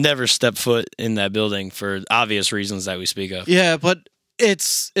never stepped foot in that building for obvious reasons that we speak of. Yeah, but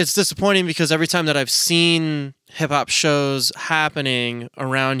it's disappointing because every time that I've seen hip hop shows happening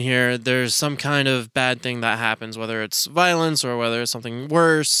around here, there's some kind of bad thing that happens, whether it's violence or whether it's something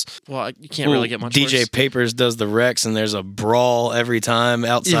worse. Well, you can't really get much DJ worse. Papers does the Rex, and there's a brawl every time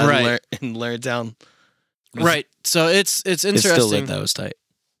outside Right. in Lairtown. Right. So it's interesting. It's still lit. That was tight.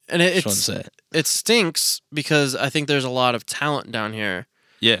 And Just want to say it. it stinks because I think there's a lot of talent down here,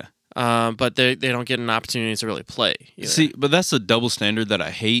 yeah. but they don't get an opportunity to really play. Either. See, but that's a double standard that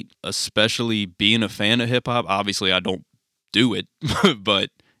I hate, especially being a fan of hip hop. Obviously, I don't do it, but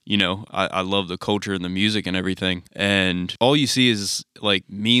you know, I love the culture and the music and everything. And all you see is like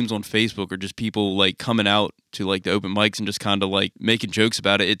memes on Facebook or just people like coming out to like the open mics and just kind of like making jokes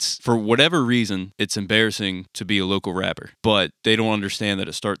about it. It's for whatever reason, it's embarrassing to be a local rapper, but they don't understand that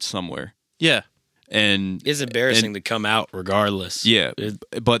it starts somewhere. Yeah. And It's embarrassing to come out regardless. yeah,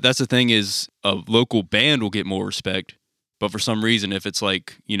 but that's the thing is a local band will get more respect, but for some reason, if it's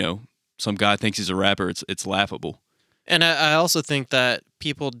like, you know, some guy thinks he's a rapper, it's laughable. And I also think that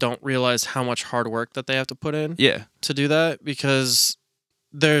people don't realize how much hard work that they have to put in Yeah. to do that because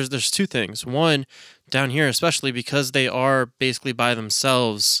there's two things. One, down here, especially because they are basically by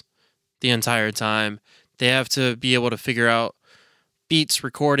themselves the entire time, they have to be able to figure out beats,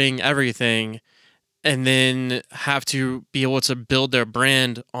 recording, everything, and then have to be able to build their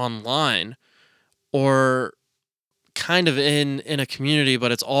brand online or kind of in a community,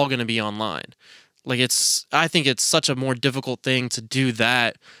 but it's all going to be online. Like I think it's such a more difficult thing to do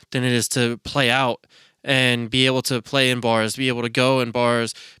that than it is to play out and be able to play in bars, be able to go in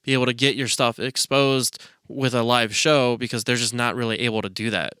bars, be able to get your stuff exposed with a live show because they're just not really able to do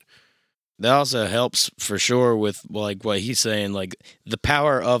that. That also helps for sure with like what he's saying, like the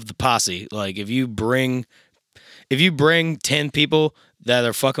power of the posse. Like if you bring 10 people that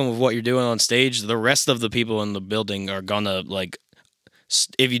are fucking with what you're doing on stage, the rest of the people in the building are gonna like,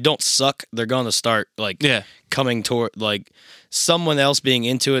 if you don't suck, they're gonna start like coming toward like someone else being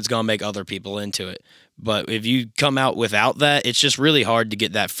into it's gonna make other people into it. But if you come out without that, it's just really hard to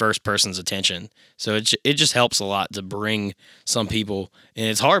get that first person's attention. So it just helps a lot to bring some people, and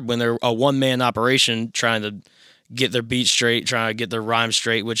it's hard when they're a one-man operation trying to get their beat straight, trying to get their rhyme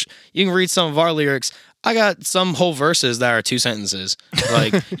straight. Which you can read some of our lyrics. I got some whole verses that are 2 sentences.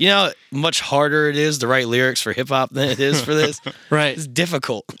 Like, you know, much harder it is to write lyrics for hip hop than it is for this. Right. It's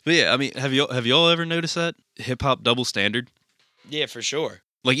difficult. But yeah, I mean, have y'all ever noticed that hip hop double standard? Yeah, for sure.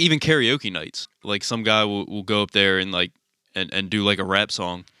 Like even karaoke nights, like some guy will go up there and like and do like a rap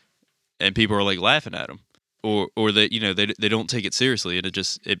song, and people are like laughing at him, or that, you know, they don't take it seriously, and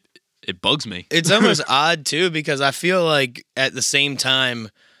it bugs me. It's almost odd too because I feel like at the same time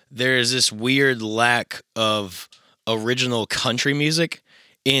there is this weird lack of original country music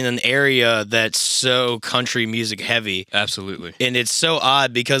in an area that's so country music heavy. Absolutely. And it's so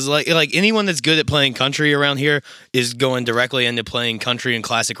odd because like anyone that's good at playing country around here is going directly into playing country and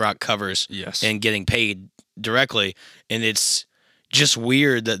classic rock covers. Yes. And getting paid directly. And it's just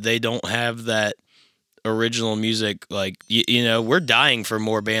weird that they don't have that original music. Like, you know, we're dying for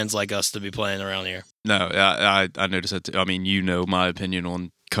more bands like us to be playing around here. No, I noticed that too. I mean, you know my opinion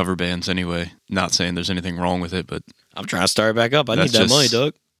on cover bands anyway. Not saying there's anything wrong with it, but I'm trying to start it back up. I need That's that money, just-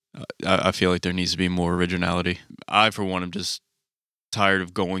 Doug. I feel like there needs to be more originality. I, for one, am just tired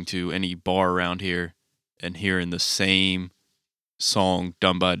of going to any bar around here and hearing the same song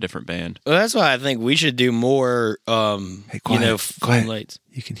done by a different band. Well, that's why I think we should do more, Hey, you quiet, know, quiet. fun lights.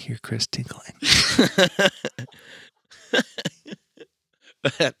 You can hear Chris tinkling.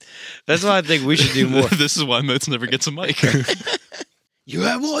 That's why I think we should do more. This is why Moats never gets a mic. You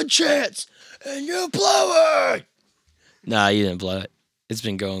have one chance, and you blow it. Nah, you didn't blow it. It's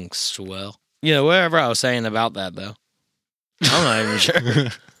been going swell. You know, whatever I was saying about that, though. I'm not even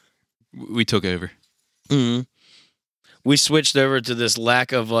sure. We took over. Mm-hmm. We switched over to this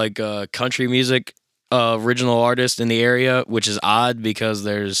lack of like country music original artist in the area, which is odd because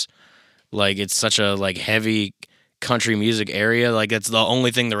there's like it's such a like heavy country music area. Like that's the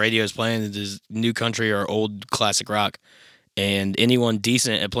only thing the radio is playing is new country or old classic rock. And anyone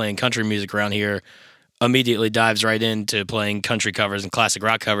decent at playing country music around here immediately dives right into playing country covers and classic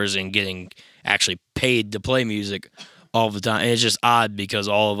rock covers and getting actually paid to play music all the time. And it's just odd because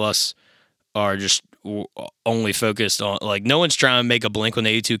all of us are just only focused on like no one's trying to make a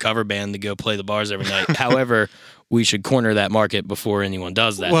Blink-182 cover band to go play the bars every night. However, we should corner that market before anyone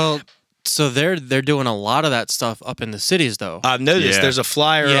does that. Well, so they're doing a lot of that stuff up in the cities, though. I've noticed Yeah. there's a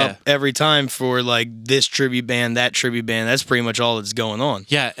flyer Yeah. up every time for like this tribute band, that tribute band. That's pretty much all that's going on.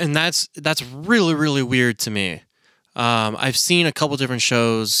 Yeah, and that's really, really weird to me. I've seen a couple different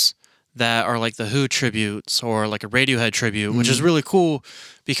shows that are like the Who tributes or like a Radiohead tribute, which is really cool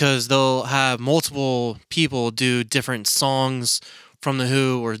because they'll have multiple people do different songs from the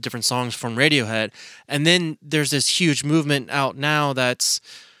Who or different songs from Radiohead. And then there's this huge movement out now that's,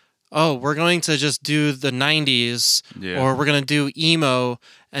 oh, we're going to just do the 90s Yeah. or we're going to do emo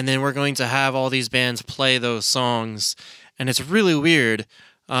and then we're going to have all these bands play those songs. And it's really weird.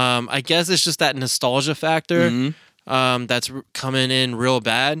 I guess it's just that nostalgia factor that's coming in real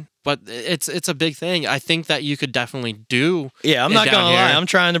bad. But it's a big thing. I think that you could definitely do. Yeah, I'm it not down gonna lie. here. I'm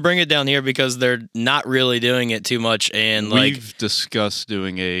trying to bring it down here because they're not really doing it too much, and like We've discussed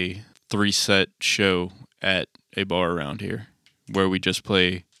doing a 3-set show at a bar around here where we just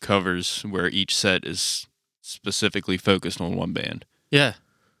play covers where each set is specifically focused on one band. Yeah.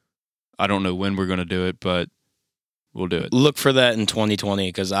 I don't know when we're going to do it, but we'll do it. look for that in 2020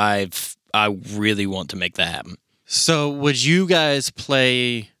 because I really want to make that happen. So would you guys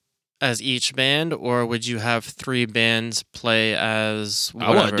play as each band, or would you have 3 bands play as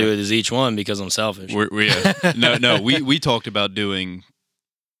whatever? I want to do it as each one because I'm selfish. We talked about doing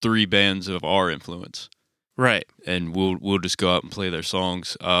 3 bands of our influence, Right. and we'll just go out and play their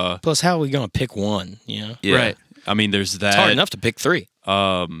songs. Plus, how are we gonna pick one? You know, Yeah. Right. I mean, there's that. it's hard enough to pick 3.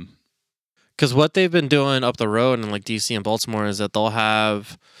 Because what they've been doing up the road in like DC and Baltimore is that they'll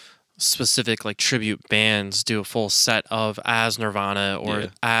have specific like tribute bands do a full set of as Nirvana or Yeah.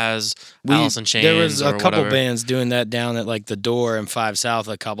 as Alice in Chains. There was a or couple whatever. bands doing that down at like the Door and 5 South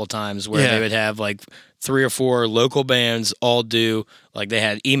a couple times where Yeah. they would have like 3 or 4 local bands all do like they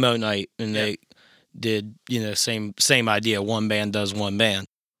had emo night and they did same idea. One band does one band.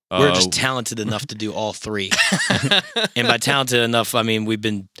 We're just talented enough to do all 3. And by talented enough, I mean we've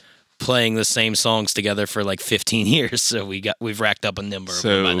been playing the same songs together for like 15 years, so we've racked up a number of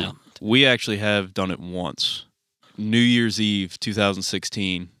them by So now. we actually have done it once. New Year's Eve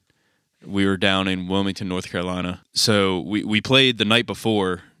 2016, we were down in Wilmington, North Carolina. So we played the night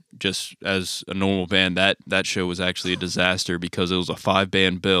before just as a normal band. That show was actually a disaster because it was a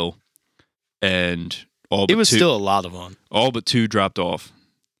 5-band bill, and It was still a lot of fun. all but 2 dropped off.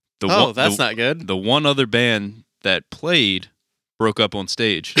 That's not good. The one other band that played broke up on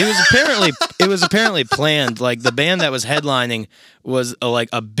stage. It was apparently planned. Like the band that was headlining was like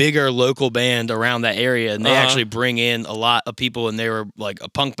a bigger local band around that area, and they actually bring in a lot of people. And they were like a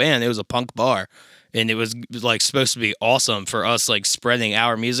punk band. It was a punk bar, and it was like supposed to be awesome for us, like spreading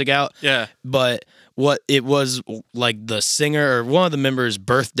our music out. Yeah. But what it was like the singer or one of the members'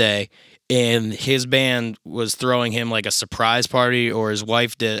 birthday, and his band was throwing him like a surprise party, or his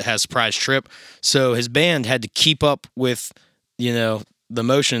wife has a surprise trip. So his band had to keep up with, the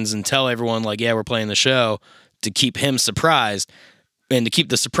motions and tell everyone like, yeah, we're playing the show to keep him surprised. And to keep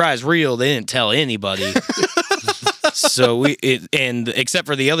the surprise real, they didn't tell anybody. So except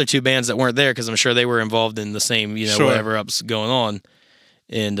for the other 2 bands that weren't there, because I'm sure they were involved in the same, Sure. whatever up's going on.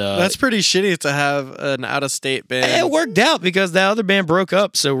 And That's pretty shitty to have an out-of-state band. it worked out because that other band broke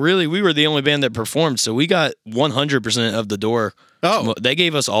up. So really, we were the only band that performed. So we got 100% of the door. Oh. They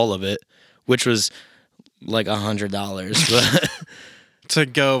gave us all of it, which was like $100. But To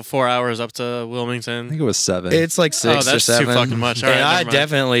go 4 hours up to I Wilmington. think it was 7. it's like 6 or that's 7. too fucking much. All And right, I never mind.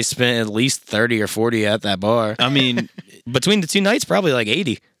 definitely spent at least 30 or 40 at that bar. I mean, Between the 2 nights, probably like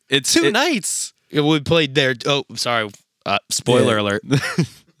 80. it's 2 nights. We played there. Oh, sorry. Spoiler Yeah. alert.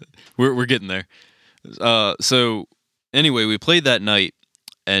 We're getting there. So anyway, we played that night,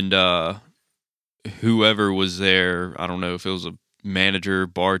 and whoever was there, I don't know if it was a manager,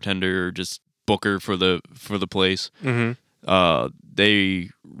 bartender, or just booker for the place. Mm-hmm. They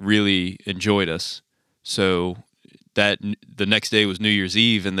really enjoyed us. So that the next day was New Year's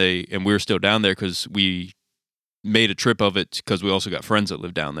Eve, and we were still down there because we made a trip of it because we also got friends that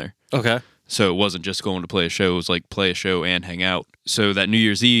live down there. Okay. So it wasn't just going to play a show. It was like play a show and hang out. So that New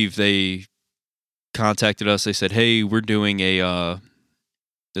Year's Eve, they contacted us. They said, hey, we're doing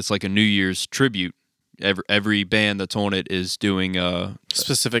it's like a New Year's tribute. Every band that's on it is doing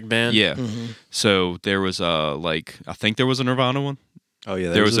Specific band. yeah. Mm-hmm. So there was I think there was a Nirvana one. oh yeah,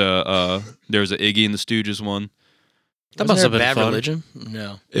 There was a Iggy and the Stooges one. That must have been Bad fun. Religion?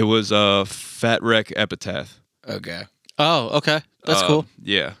 No. It was Fat Wreck Epitaph. Okay. Oh, okay. That's cool.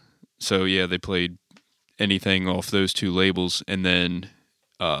 Yeah. So yeah, they played anything off those 2 labels, and then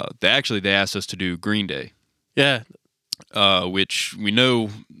they asked us to do Green Day, Yeah. which we know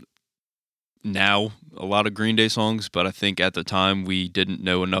now a lot of Green Day songs, but I think at the time we didn't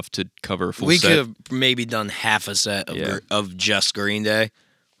know enough to cover a full We set. could have maybe done half a set of, Yeah. of just Green Day.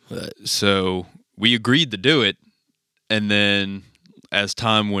 But So we agreed to do it, and then as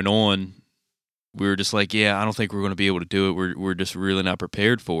time went on, we were just like, yeah, I don't think we're going to be able to do it. We're just really not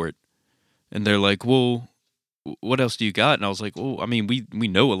prepared for it. And they're like, well, what else do you got? And I was like, well, I mean, we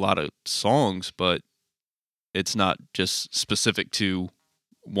know a lot of songs, but it's not just specific to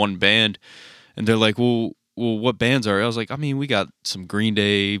one band. And they're like, well, what bands are? I was like, I mean, we got some Green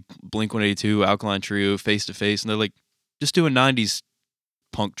Day, Blink-182, Alkaline Trio, Face to Face, and they're like, just do a '90s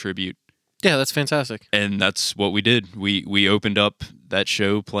punk tribute. Yeah, that's fantastic. And that's what we did. We opened up that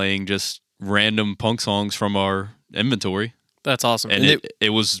show playing just random punk songs from our inventory. That's awesome. And it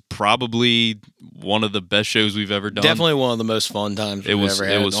was probably one of the best shows we've ever done. definitely one of the most fun times we've ever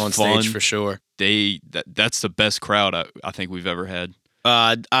had on fun. stage for sure. That's the best crowd I think we've ever had.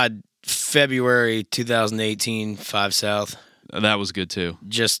 February 2018, 5 South. And that was good too.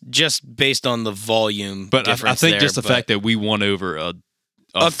 Just based on the volume. But I difference think there, just the but fact that we won over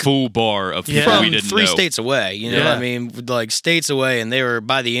a full bar of people from we didn't 3 know. states away, you know Yeah. what I mean? Like states away, and they were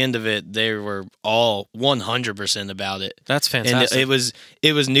by the end of it, they were all 100% about it. That's And fantastic.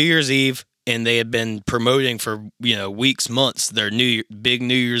 it was New Year's Eve, and they had been promoting for weeks, months their big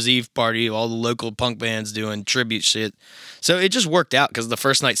New Year's Eve party. All the local punk bands doing tribute shit. So it just worked out because the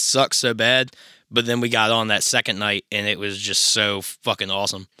first night sucked so bad, but then we got on that second night, and it was just so fucking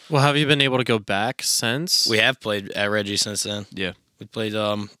awesome. Well, have you been able to go back since? We have played at Reggie since then. Yeah. We played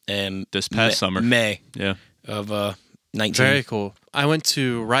in This past summer. May Yeah. of 19. Very cool. I went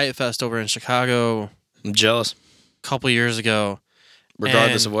to Riot Fest over in Chicago I'm jealous. a couple years ago.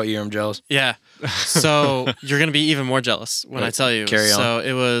 Regardless And- of what year, I'm jealous. Yeah. So you're going to be even more jealous when I tell you. Carry on. So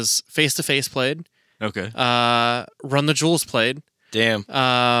it was Face to Face played. Okay. Run the Jewels played. Damn,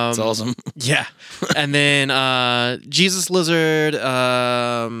 that's awesome. Yeah. And then Jesus Lizard,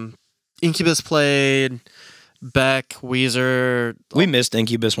 Incubus played, Beck, Weezer. We missed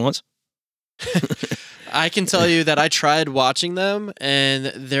Incubus once. I can tell you that I tried watching them, and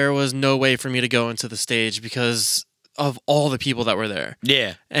there was no way for me to go into the stage because of all the people that were there.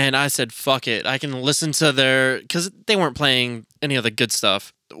 Yeah, And I said, fuck it. I can listen to because they weren't playing any of the good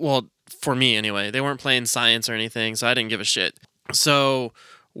stuff. Well, for me anyway. They weren't playing Science or anything, so I didn't give a shit. So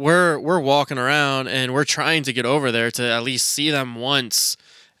we're walking around, and we're trying to get over there to at least see them once.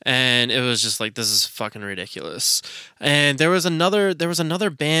 And it was just like, this is fucking ridiculous. And there was another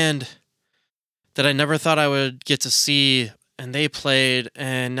band that I never thought I would get to see, and they played,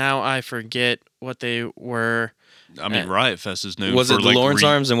 and now I forget what they were. I mean, Riot Fest is known was for it the like Lawrence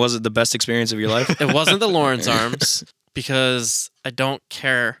Arms, and was it the best experience of your life? It wasn't the Lawrence Arms because I don't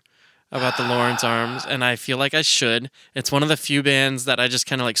care about the Lawrence Arms, and I feel like I should. It's one of the few bands that I just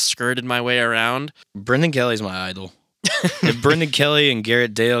kind of like skirted my way around. Brendan Kelly's my idol. If Brendan Kelly and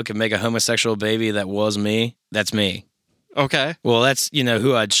Garrett Dale could make a homosexual baby that was me, that's me. Okay. Well, that's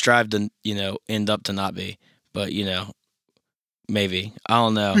who I'd strive to end up to not be, but maybe I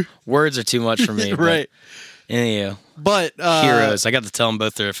don't know. Words are too much for me. Right. But, anyhow, But heroes. I got to tell them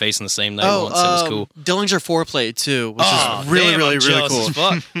both to their face in the same night once. It was cool. Dillinger 4 played too, which is really, damn, really, I'm really jealous cool.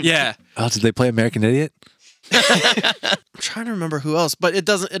 as fuck. Yeah. Oh, did they play American Idiot? I'm trying to remember who else, but it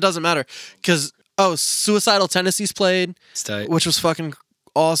doesn't matter because Suicidal Tendencies played, It's tight. which was fucking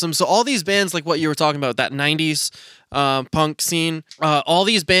awesome. So all these bands, like what you were talking about, that 90s punk scene, all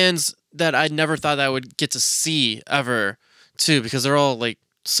these bands that I never thought I would get to see ever too, because they're all like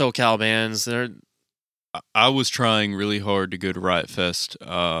SoCal bands. I was trying really hard to go to Riot Fest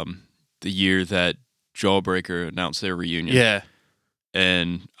the year that Jawbreaker announced their reunion. Yeah.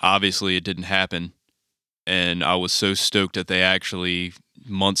 And obviously it didn't happen. And I was so stoked that they actually,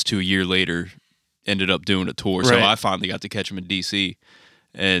 months to a year later, ended up doing a tour. So Right. I finally got to catch them in DC.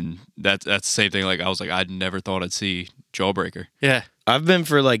 And that's the same thing. Like, I was like, I never thought I'd see Jawbreaker. Yeah. I've been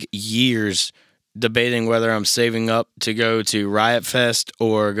for like years debating whether I'm saving up to go to Riot Fest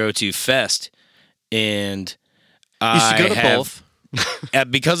or go to Fest, and You should go to both.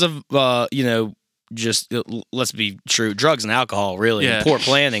 because of just let's be true, drugs and alcohol, really, Yeah. and poor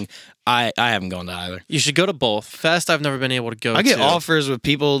planning. I haven't gone to either. You should go to both. Fest, I've never been able to go I get to. offers with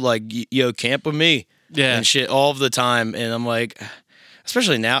people like, yo, camp with me Yeah. and shit all the time, and I'm like,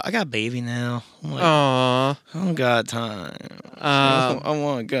 especially now, I got a baby now. I'm like, Aww. I don't got time. I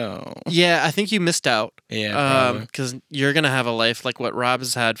want to go. Yeah, I think you missed out. Yeah, probably. Because you're gonna have a life like what Rob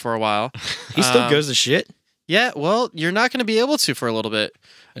has had for a while. He still goes to shit. Yeah, well, you're not gonna be able to for a little bit.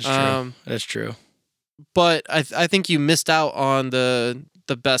 That's true. That's true. But I think you missed out on the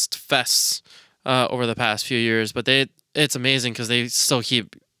the best fests over the past few years, but it's amazing because they still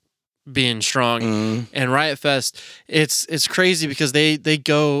keep being strong. And Riot Fest, it's crazy because they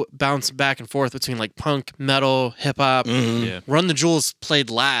go bounce back and forth between like punk, metal, hip hop. Yeah. Run the Jewels played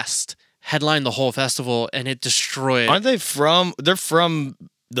last, headlined the whole festival, and it destroyed. Aren't they from? They're from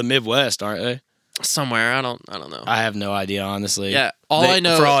the Midwest, aren't they? Somewhere. I don't know. I have no idea, honestly. Yeah, For all I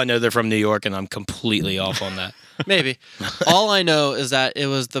know, they're from New York, and I'm completely off on that. Maybe. All I know is that it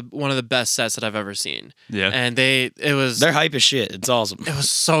was one of the best sets that I've ever seen. Yeah. And They're hype as shit. It's awesome. it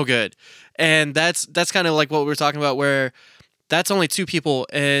was so good. And that's kind of like what we were talking about, where that's only 2 people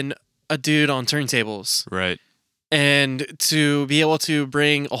and a dude on turntables. Right. And to be able to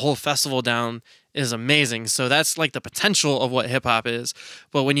bring a whole festival down is amazing. So that's like the potential of what hip hop is.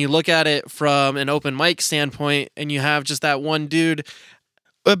 But when you look at it from an open mic standpoint and you have just that one dude.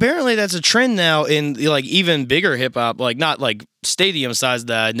 Apparently, that's a trend now in like even bigger hip hop, like not like stadium size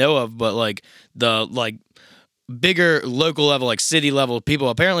that I know of, but like the like bigger local level, like city level people.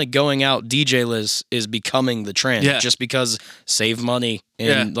 Apparently, going out DJ-less is becoming the trend, just because save money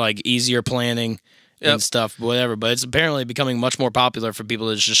and like easier planning and stuff, whatever. But it's apparently becoming much more popular for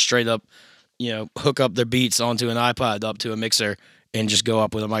people to just straight up, hook up their beats onto an iPod up to a mixer and just go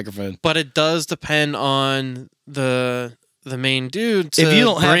up with a microphone. But it does depend on the main dude to if you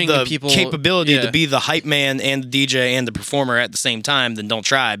don't have bring the people, capability to be the hype man and the DJ and the performer at the same time, then don't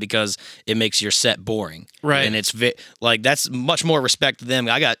try, because it makes your set boring. Right. And it's like that's much more respect to them.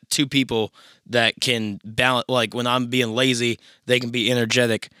 I got 2 people that can balance. Like when I'm being lazy, they can be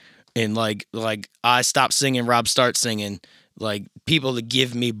energetic, and like I stop singing, Rob starts singing. Like people to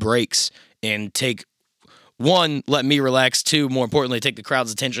give me breaks and take, 1, let me relax. 2, more importantly, take the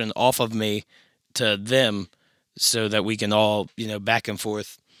crowd's attention off of me to them, so that we can all, back and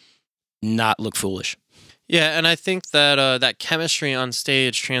forth, not look foolish. Yeah, and I think that that chemistry on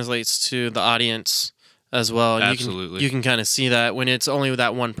stage translates to the audience as well. And Absolutely. You can kind of see that when it's only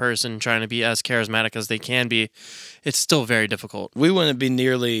that one person trying to be as charismatic as they can be, it's still very difficult. We wouldn't be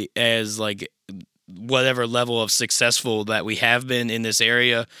nearly as like whatever level of successful that we have been in this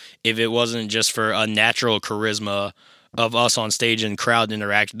area if it wasn't just for a natural charisma of us on stage and crowd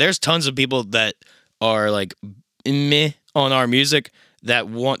interaction. There's tons of people that are like meh on our music that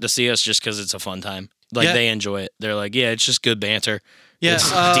want to see us just because it's a fun time. Like they enjoy it. They're like, yeah, it's just good banter. Yeah,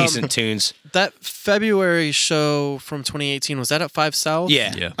 It's decent tunes. That February show from 2018, was that at 5 South?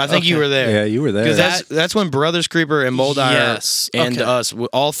 Yeah. I think you were there. Yeah, you were there. Because that's when Brothers Creeper and Moldire and okay. us,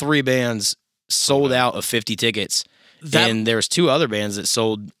 all 3 bands, sold out of 50 tickets. And there was 2 other bands that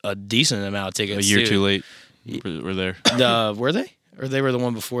sold a decent amount of tickets. A year too late. We're there. Were they? Or they were the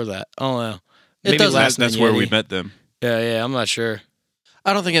one before that? I don't know. That's where we met them. Yeah, I'm not sure.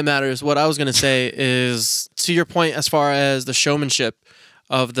 I don't think it matters. What I was going to say is, to your point as far as the showmanship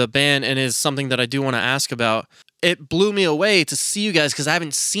of the band, and is something that I do want to ask about. It blew me away to see you guys, because I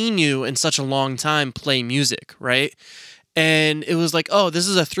haven't seen you in such a long time play music, right? And it was like, oh, this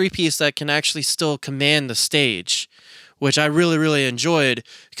is a 3-piece that can actually still command the stage, which I really, really enjoyed,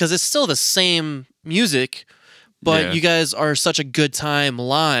 because it's still the same music, but you guys are such a good time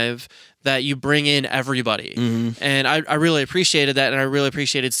live that you bring in everybody. Mm-hmm. And I really appreciated that, and I really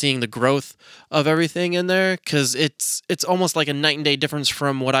appreciated seeing the growth of everything in there, because it's almost like a night and day difference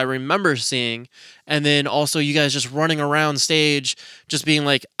from what I remember seeing. And then also you guys just running around stage, just being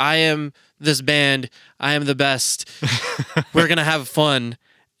like, I am this band, I am the best, we're going to have fun.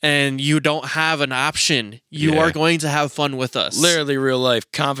 And you don't have an option. You are going to have fun with us. Literally, real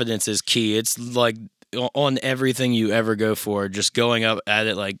life confidence is key. It's like on everything you ever go for, just going up at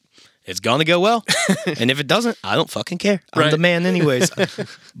it like, it's gonna go well, and if it doesn't, I don't fucking care. I'm the man, anyways.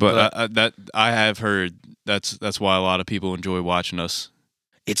 But I have heard that's why a lot of people enjoy watching us.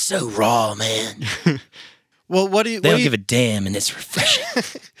 It's so raw, man. Well, They don't give a damn, and it's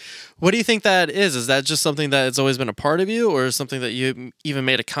refreshing. What do you think that is? Is that just something that has always been a part of you, or something that you even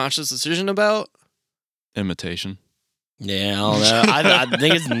made a conscious decision about? Imitation. Yeah, I don't know. I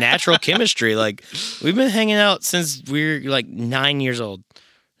think it's natural chemistry. Like, we've been hanging out since we were like 9 years old.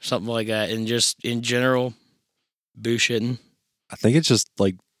 Something like that, and just in general, bullshitting. I think it's just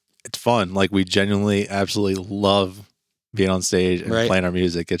like, it's fun. Like, we genuinely absolutely love being on stage and playing our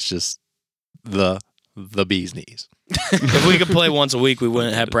music. It's just the bee's knees. If we could play once a week, we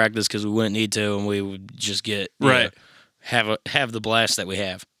wouldn't have practice because we wouldn't need to, and we would just get have the blast that we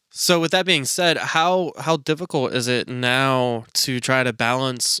have. So with that being said, how difficult is it now to try to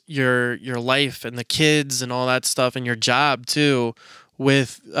balance your life and the kids and all that stuff and your job too?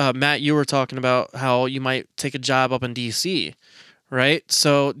 With Matt, you were talking about how you might take a job up in DC, right?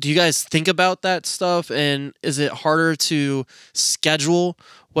 So do you guys think about that stuff, and is it harder to schedule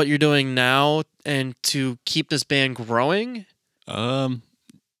what you're doing now and to keep this band growing?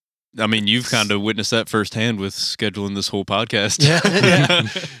 I mean, you've kind of witnessed that firsthand with scheduling this whole podcast.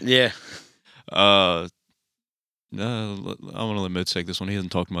 Yeah. No, I want to let Moats take this one. He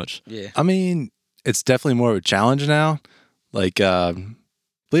hasn't talked much. Yeah. I mean, it's definitely more of a challenge now. Like, believe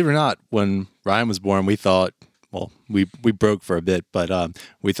it or not, when Ryan was born, we thought, well, we broke for a bit, but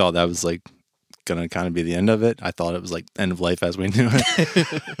we thought that was like gonna kind of be the end of it. I thought it was like end of life as we knew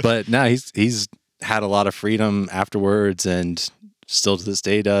it. But now he's had a lot of freedom afterwards, and still to this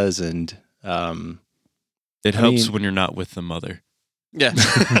day does. And It helps when you're not with the mother. Yeah.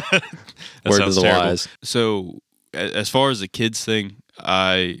 word to the terrible. wise. So as far as the kids thing,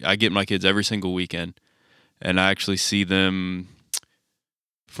 I get my kids every single weekend, and I actually see them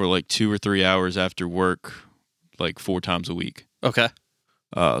for like 2 or 3 hours after work, like 4 times a week. Okay.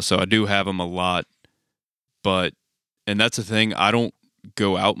 So I do have them a lot, and that's the thing, I don't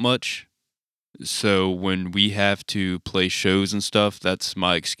go out much. So when we have to play shows and stuff, that's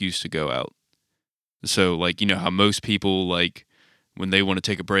my excuse to go out. So like, you know how most people, like when they want to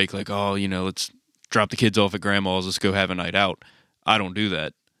take a break, like, oh, you know, let's drop the kids off at grandma's, let's go have a night out. I don't do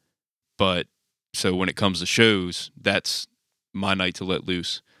that. But so when it comes to shows, that's my night to let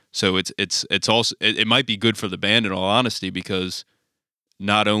loose. So it's also, it might be good for the band in all honesty, because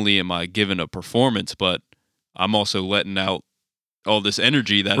not only am I giving a performance, but I'm also letting out all this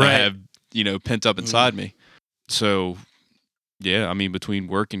energy that I have, you know, pent up inside me. So yeah, I mean, between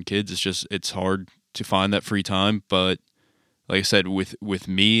work and kids, it's hard to find that free time. But like I said, with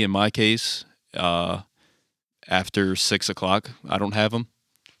me, in my case, after 6 o'clock, I don't have them.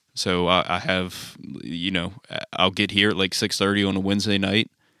 So I have, you know, I'll get here at like 6:30 on a Wednesday night,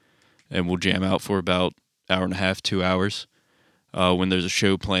 and we'll jam out for about an hour and a half, 2 hours. When there's a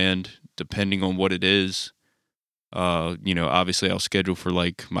show planned, depending on what it is, you know, obviously I'll schedule for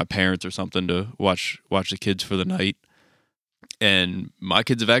like my parents or something to watch the kids for the night. And my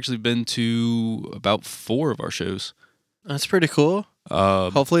kids have actually been to about 4 of our shows. That's pretty cool.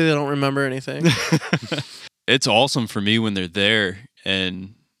 Hopefully they don't remember anything. It's awesome for me when they're there,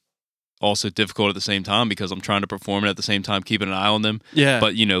 and also difficult at the same time because I'm trying to perform and at the same time keeping an eye on them. Yeah.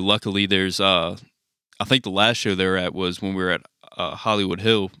 But, you know, luckily there's, I think the last show they were at was when we were at Hollywood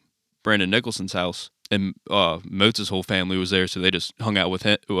Hill, Brandon Nicholson's house, and Moats' whole family was there, so they just hung out with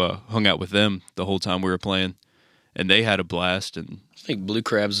them the whole time we were playing, and they had a blast. And I think Blue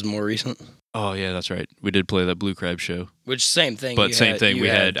Crabs is more recent. Oh yeah, that's right. We did play that Blue Crab show. Which same thing. But same thing. We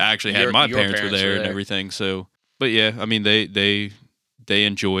had actually had my your parents were there and everything. So, but yeah, I mean they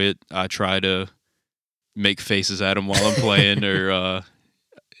enjoy it. I try to make faces at them while I'm playing, or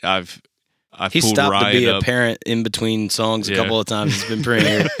I've he pulled stopped Ryan to be up. a parent in between songs a couple of times. It's been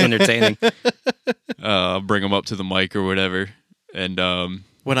pretty entertaining. I'll bring them up to the mic or whatever. And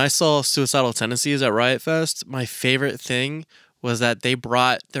when I saw Suicidal Tendencies at Riot Fest, my favorite thing was that they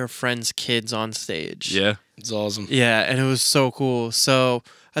brought their friends' kids on stage. yeah, It's awesome. Yeah, and it was so cool. So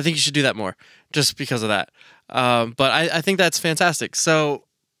I think you should do that more, just because of that. But I think that's fantastic. So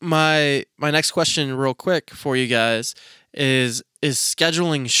my next question, real quick for you guys, is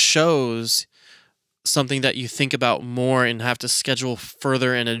scheduling shows something that you think about more and have to schedule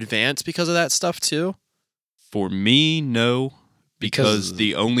further in advance because of that stuff too? for me, no, because Because-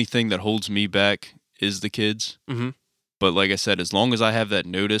 the only thing that holds me back is the kids. Mm-hmm. But like I said, as long as I have that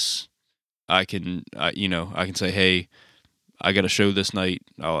notice, I can say, hey, I got a show this night.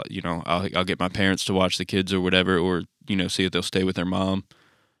 I'll get my parents to watch the kids or whatever, or, you know, see if they'll stay with their mom,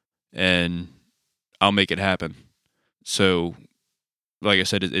 and I'll make it happen. So, like I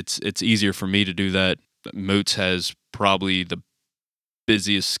said, it's easier for me to do that. Moats has probably the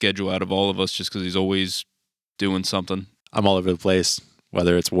busiest schedule out of all of us, just because he's always doing something. I'm all over the place,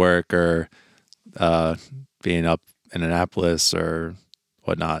 whether it's work or being up in Annapolis or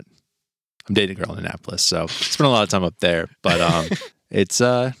whatnot. I'm dating a girl in Annapolis, so spend a lot of time up there. But it's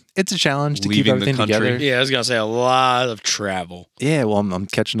a challenge to keep Leaving the everything country. together. Yeah, I was gonna say a lot of travel. Yeah, well, I'm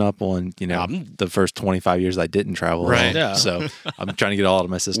catching up on the first 25 years I didn't travel. Right. at all. Yeah. So I'm trying to get it all out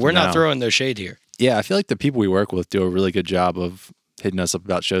of my system. We're not now. throwing no shade here. Yeah, I feel like the people we work with do a really good job of hitting us up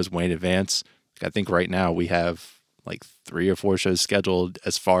about shows way in advance. Like, I think right now we have like 3 or 4 shows scheduled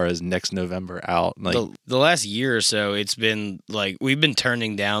as far as next November out. Like, The last year or so, it's been like we've been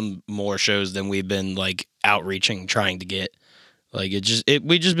turning down more shows than we've been like outreaching, trying to get. Like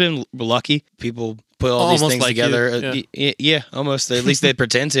we just been lucky. People put all these Almost things like together. you, Yeah, almost. At least they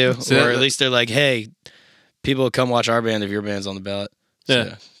pretend to, So or at least they're like, "Hey, people come watch our band if your band's on the ballot." Yeah.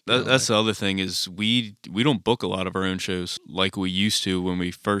 So, That's the other thing is we don't book a lot of our own shows like we used to when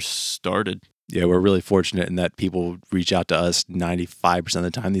we first started. Yeah, we're really fortunate in that people reach out to us 95% of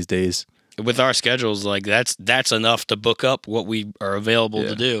the time these days. With our schedules, like that's enough to book up what we are available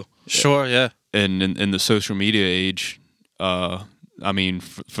to do. Sure, yeah. And in the social media age, I mean,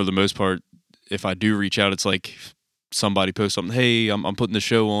 for the most part, if I do reach out, it's like somebody posts something, hey, I'm putting the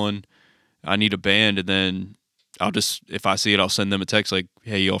show on, I need a band, and then I'll just, if I see it, I'll send them a text like,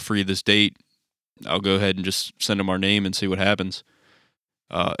 hey, y'all free this date? I'll go ahead and just send them our name and see what happens.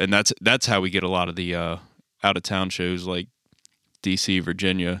 And that's how we get a lot of the out-of-town shows like DC,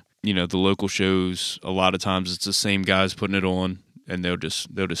 Virginia. You know, the local shows, a lot of times it's the same guys putting it on, and they'll just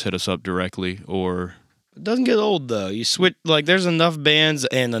hit us up directly. Or It doesn't get old though. You switch, like there's enough bands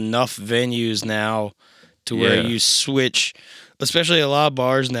and enough venues now to where Yeah. you switch. Especially a lot of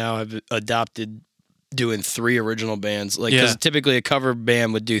bars now have adopted doing 3 original bands. Like because Yeah. typically a cover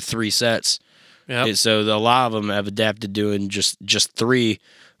band would do 3 sets. Yep. And so a lot of them have adapted doing just 3,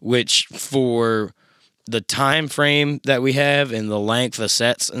 which for the time frame that we have and the length of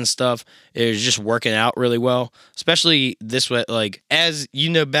sets and stuff is just working out really well. Especially this way, like as you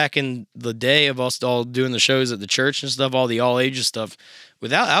know, back in the day of us all doing the shows at the church and stuff, all the all ages stuff,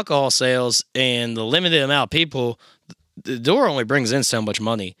 without alcohol sales and the limited amount of people, the door only brings in so much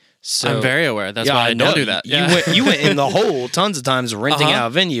money. So I'm very aware. That's yeah, why I know. don't do that. You Yeah. you went in the hole tons of times renting Uh-huh. out a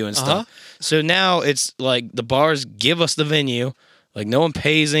venue and stuff. So now it's like the bars give us the venue, like no one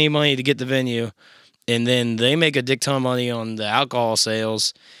pays any money to get the venue, and then they make a dick ton of money on the alcohol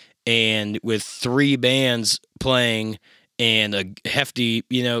sales. And with 3 bands playing and a hefty,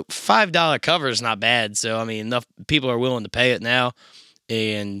 $5 cover is not bad. So I mean, enough people are willing to pay it now,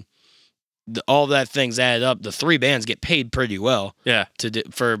 and all that things added up. The 3 bands get paid pretty well Yeah.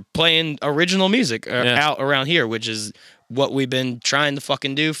 for playing original music Yeah. out around here, which is what we've been trying to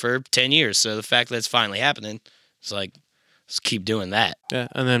fucking do for 10 years. So the fact that it's finally happening, it's like, let's keep doing that. Yeah.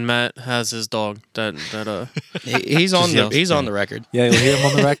 And then Matt has his dog that He's on yells. he's on the record. Yeah, you'll hear him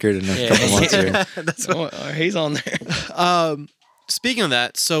on the record in a Yeah. couple months here. That's He's on there. Speaking of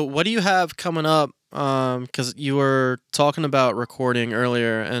that, so what do you have coming up? Because you were talking about recording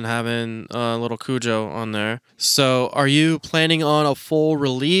earlier and having little Cujo on there. So are you planning on a full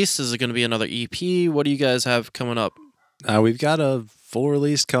release? Is it going to be another EP? What do you guys have coming up? We've got a full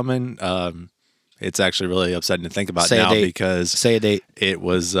release coming. It's actually really upsetting to think about Say a now date. because Say a date. it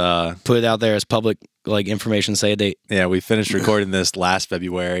was, Put it out there as public like information. Say a date. yeah, we finished recording this last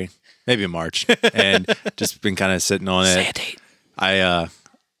February, maybe in March, and just been kind of sitting on Say a it. date.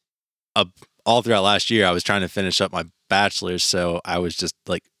 All throughout last year, I was trying to finish up my bachelor's, so I was just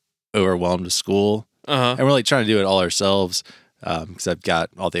like overwhelmed with school. Uh-huh. And we're like trying to do it all ourselves because I've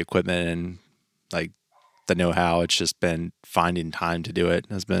got all the equipment and like the know-how. It's just been finding time to do it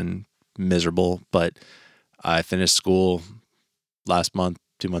has been miserable. But I finished school last month,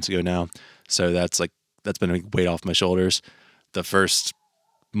 2 months ago now, so that's been a weight off my shoulders. The first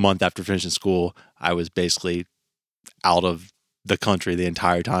month after finishing school, I was basically out of the country the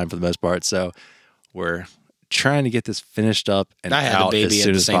entire time for the most part. So we're trying to get this finished up and I had a out baby as at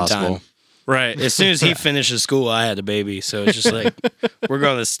soon the as same possible. time. Right. As soon as he finishes school, I had a baby. So it's just like, we're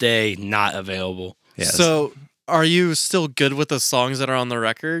going to stay not available. Yes. So are you still good with the songs that are on the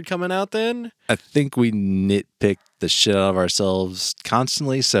record coming out then? I think we nitpick the shit out of ourselves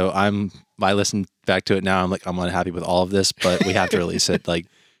constantly. So I listen back to it now. I'm like, I'm unhappy with all of this, but we have to release it. Like,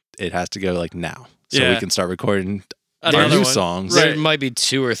 it has to go like now, so Yeah. we can start recording our Another new one. songs. Right. There might be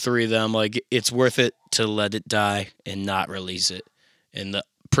 2 or 3 of them. Like, it's worth it to let it die and not release it. And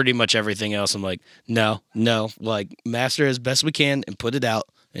pretty much everything else, I'm like, no. Like, master as best we can and put it out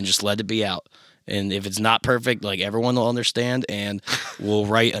and just let it be out. And if it's not perfect, like, everyone will understand, and we'll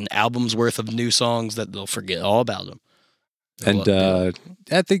write an album's worth of new songs that they'll forget all about them. And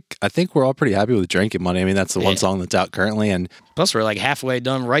I think we're all pretty happy with Drinking Money. I mean, that's the one Yeah. song that's out currently, and Plus, we're like halfway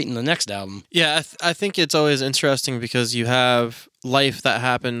done writing the next album. Yeah, I think it's always interesting because you have life that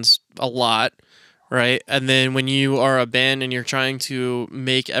happens a lot, right? And then when you are a band and you're trying to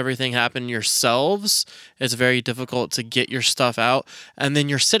make everything happen yourselves, it's very difficult to get your stuff out. And then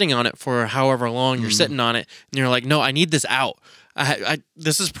you're sitting on it for however long you're sitting on it, and you're like, no, I need this out.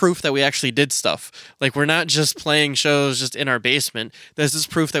 This is proof that we actually did stuff. Like, we're not just playing shows just in our basement. This is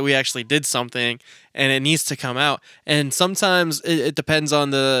proof that we actually did something, and it needs to come out. And sometimes it depends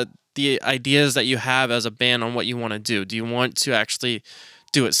on the ideas that you have as a band on what you want to do. Do you want to actually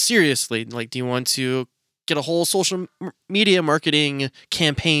do it seriously? Like, do you want to get a whole social media marketing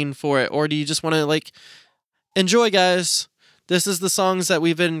campaign for it? Or do you just want to, like, enjoy, guys? This is the songs that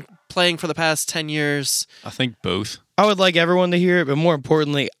we've been playing for the past 10 years. I think both. I would like everyone to hear it, but more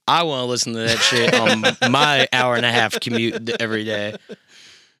importantly, I want to listen to that shit on my hour-and-a-half commute every day.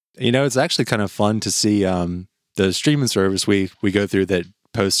 You know, it's actually kind of fun to see the streaming service we go through that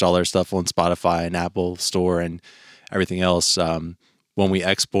posts all our stuff on Spotify and Apple Store and everything else. When we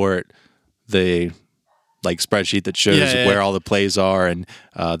export the like spreadsheet that shows where all the plays are and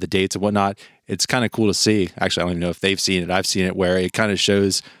the dates and whatnot, it's kind of cool to see. Actually, I don't even know if they've seen it. I've seen it where it kind of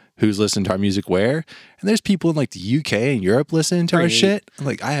shows who's listening to our music where. And there's people in like the UK and Europe listening to our shit. I'm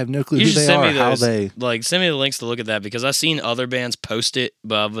like, I have no clue who they are, how they... Like, send me the links to look at that, because I've seen other bands post it,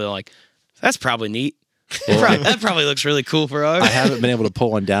 but I've been like, that's probably neat. That probably looks really cool for ours. I haven't been able to pull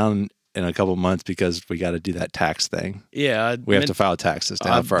one down in a couple months because we got to do that tax thing. Yeah. We have to file taxes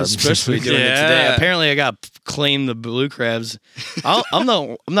now for our supposed to be doing it today. Apparently, I got claimed the Blue Crabs.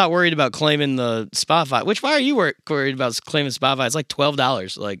 I'm not worried about claiming the Spotify. Why are you worried about claiming Spotify? It's like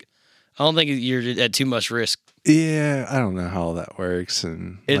 $12. Like, I don't think you're at too much risk. Yeah, I don't know how that works,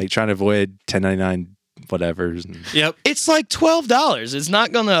 and like trying to avoid 1099 whatevers. And... Yep, it's like $12. It's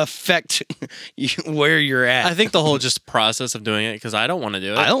not going to affect where you're at. I think the whole just process of doing it, because I don't want to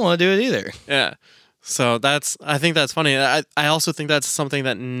do it. I don't want to do it either. Yeah, so I think that's funny. I also think that's something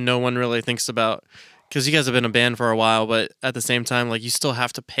that no one really thinks about, because you guys have been a band for a while, but at the same time, like, you still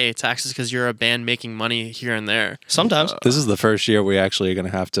have to pay taxes because you're a band making money here and there. Sometimes. This is the first year we actually are going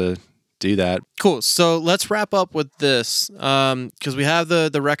to have to do that. Cool. So let's wrap up with this, because we have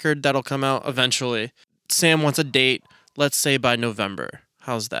the record that'll come out eventually. Sam wants a date, let's say by November.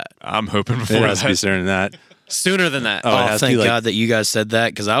 How's that? I'm hoping before it has that. to be sooner than that. Sooner than that. Oh, thank God that you guys said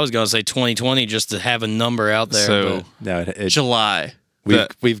that, because I was going to say 2020 just to have a number out there. So, no, July.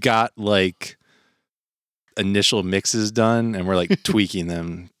 We've got like initial mixes done, and we're like tweaking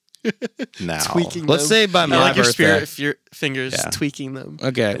them now. Let's say by my like birthday. Your spirit fingers tweaking them.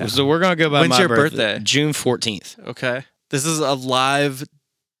 Okay, so we're going to go by When's my your birthday? birthday? June 14th. Okay. This is a live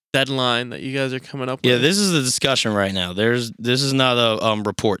deadline that you guys are coming up with. Yeah, this is the discussion right now. This is not a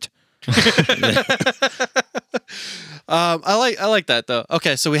report. I like that though.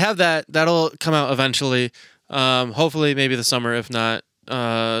 Okay, so we have that. That'll come out eventually. Hopefully maybe the summer, if not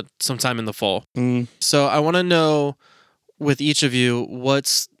sometime in the fall. So I want to know, with each of you,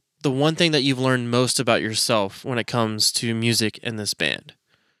 what's the one thing that you've learned most about yourself when it comes to music in this band?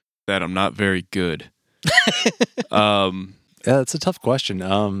 That I'm not very good. Yeah, that's a tough question.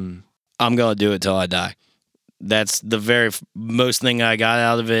 I'm gonna do it till I die. That's the very most thing I got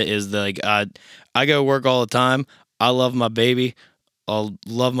out of it, is that, like, I go work all the time. I love my baby. I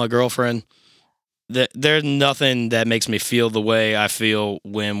love my girlfriend. There's nothing that makes me feel the way I feel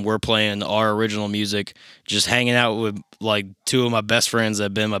when we're playing our original music, just hanging out with like two of my best friends that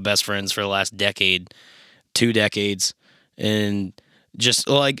have been my best friends for the last 2 decades. And just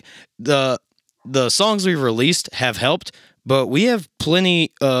like the songs we've released have helped, but we have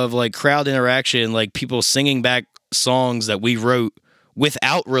plenty of like crowd interaction, like people singing back songs that we wrote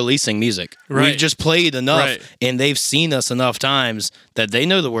without releasing music. Right. We've just played enough, right, and they've seen us enough times that they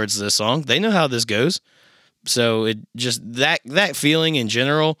know the words of this song. They know how this goes. So it just that feeling in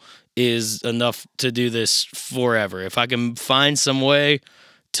general is enough to do this forever. If I can find some way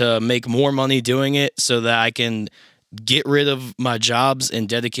to make more money doing it so that I can get rid of my jobs and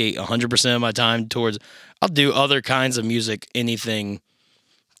dedicate 100% of my time towards, I'll do other kinds of music, anything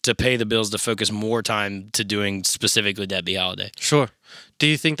to pay the bills, to focus more time to doing specifically Debbie Holiday. Sure. Do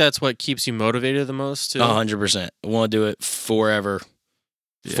you think that's what keeps you motivated the most? 100%. I want to do it forever.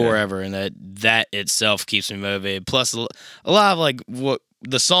 Forever. And that itself keeps me motivated. Plus, a lot of like what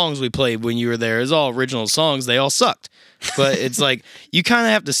the songs we played when you were there is all original songs. They all sucked. But it's like you kind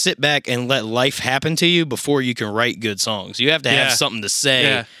of have to sit back and let life happen to you before you can write good songs. You have to have something to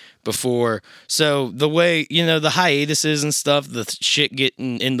say before. So the way, the hiatuses and stuff, the shit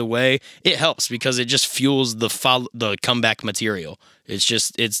getting in the way, it helps because it just fuels the comeback material. This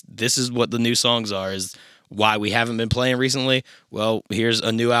is what the new songs are, is why we haven't been playing recently. Well, here's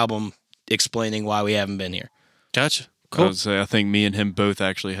a new album explaining why we haven't been here. Gotcha. Cool. I would say I think me and him both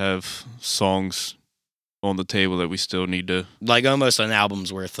actually have songs on the table that we still need to, like, almost an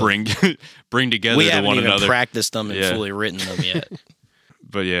album's worth of bring together we to haven't one even another. Practiced them and fully written them yet.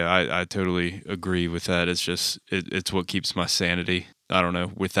 But yeah, I totally agree with that. It's just it's what keeps my sanity. I don't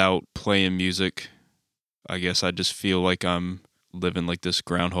know. Without playing music, I guess I just feel like I'm living like this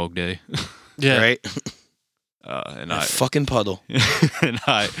Groundhog Day. Yeah. Right. And I fucking puddle. And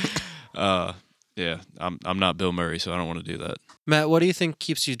I'm not Bill Murray, so I don't want to do that. Matt, what do you think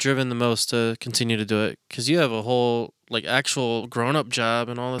keeps you driven the most to continue to do it? Because you have a whole like actual grown-up job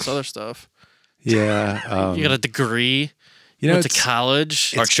and all this other stuff. Yeah. You got a degree. You know, Went to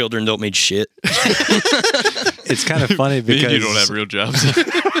college. Our children don't mean shit. it's kind of funny Me and because you don't have real jobs.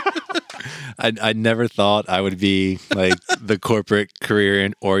 I never thought I would be like the corporate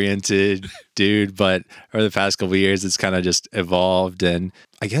career oriented dude, but over the past couple of years, it's kind of just evolved, and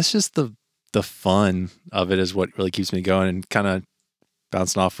I guess just the fun of it is what really keeps me going. And kind of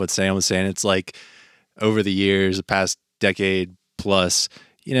bouncing off what Sam was saying, it's like over the years, the past decade plus,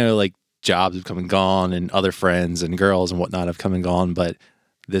 you know, like jobs have come and gone, and other friends and girls and whatnot have come and gone, but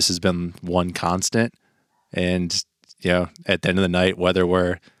this has been one constant. And you know, at the end of the night, whether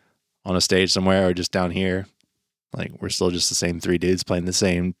we're on a stage somewhere or just down here, like we're still just the same three dudes playing the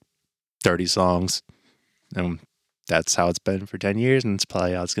same 30 songs. And that's how it's been for 10 years, and it's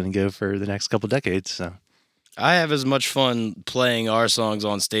probably how it's going to go for the next couple decades. So I have as much fun playing our songs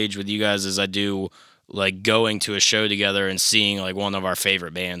on stage with you guys as I do like going to a show together and seeing like one of our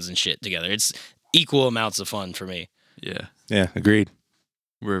favorite bands and shit together. It's equal amounts of fun for me. yeah, agreed.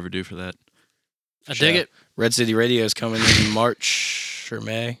 We're overdue for that. I dig it. Red City Radio is coming in March or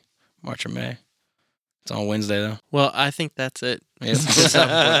May. It's on Wednesday though. Well, I think that's it. Yep.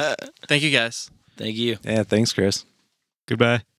 Thank you guys. Thank you. Yeah, thanks, Chris. Goodbye.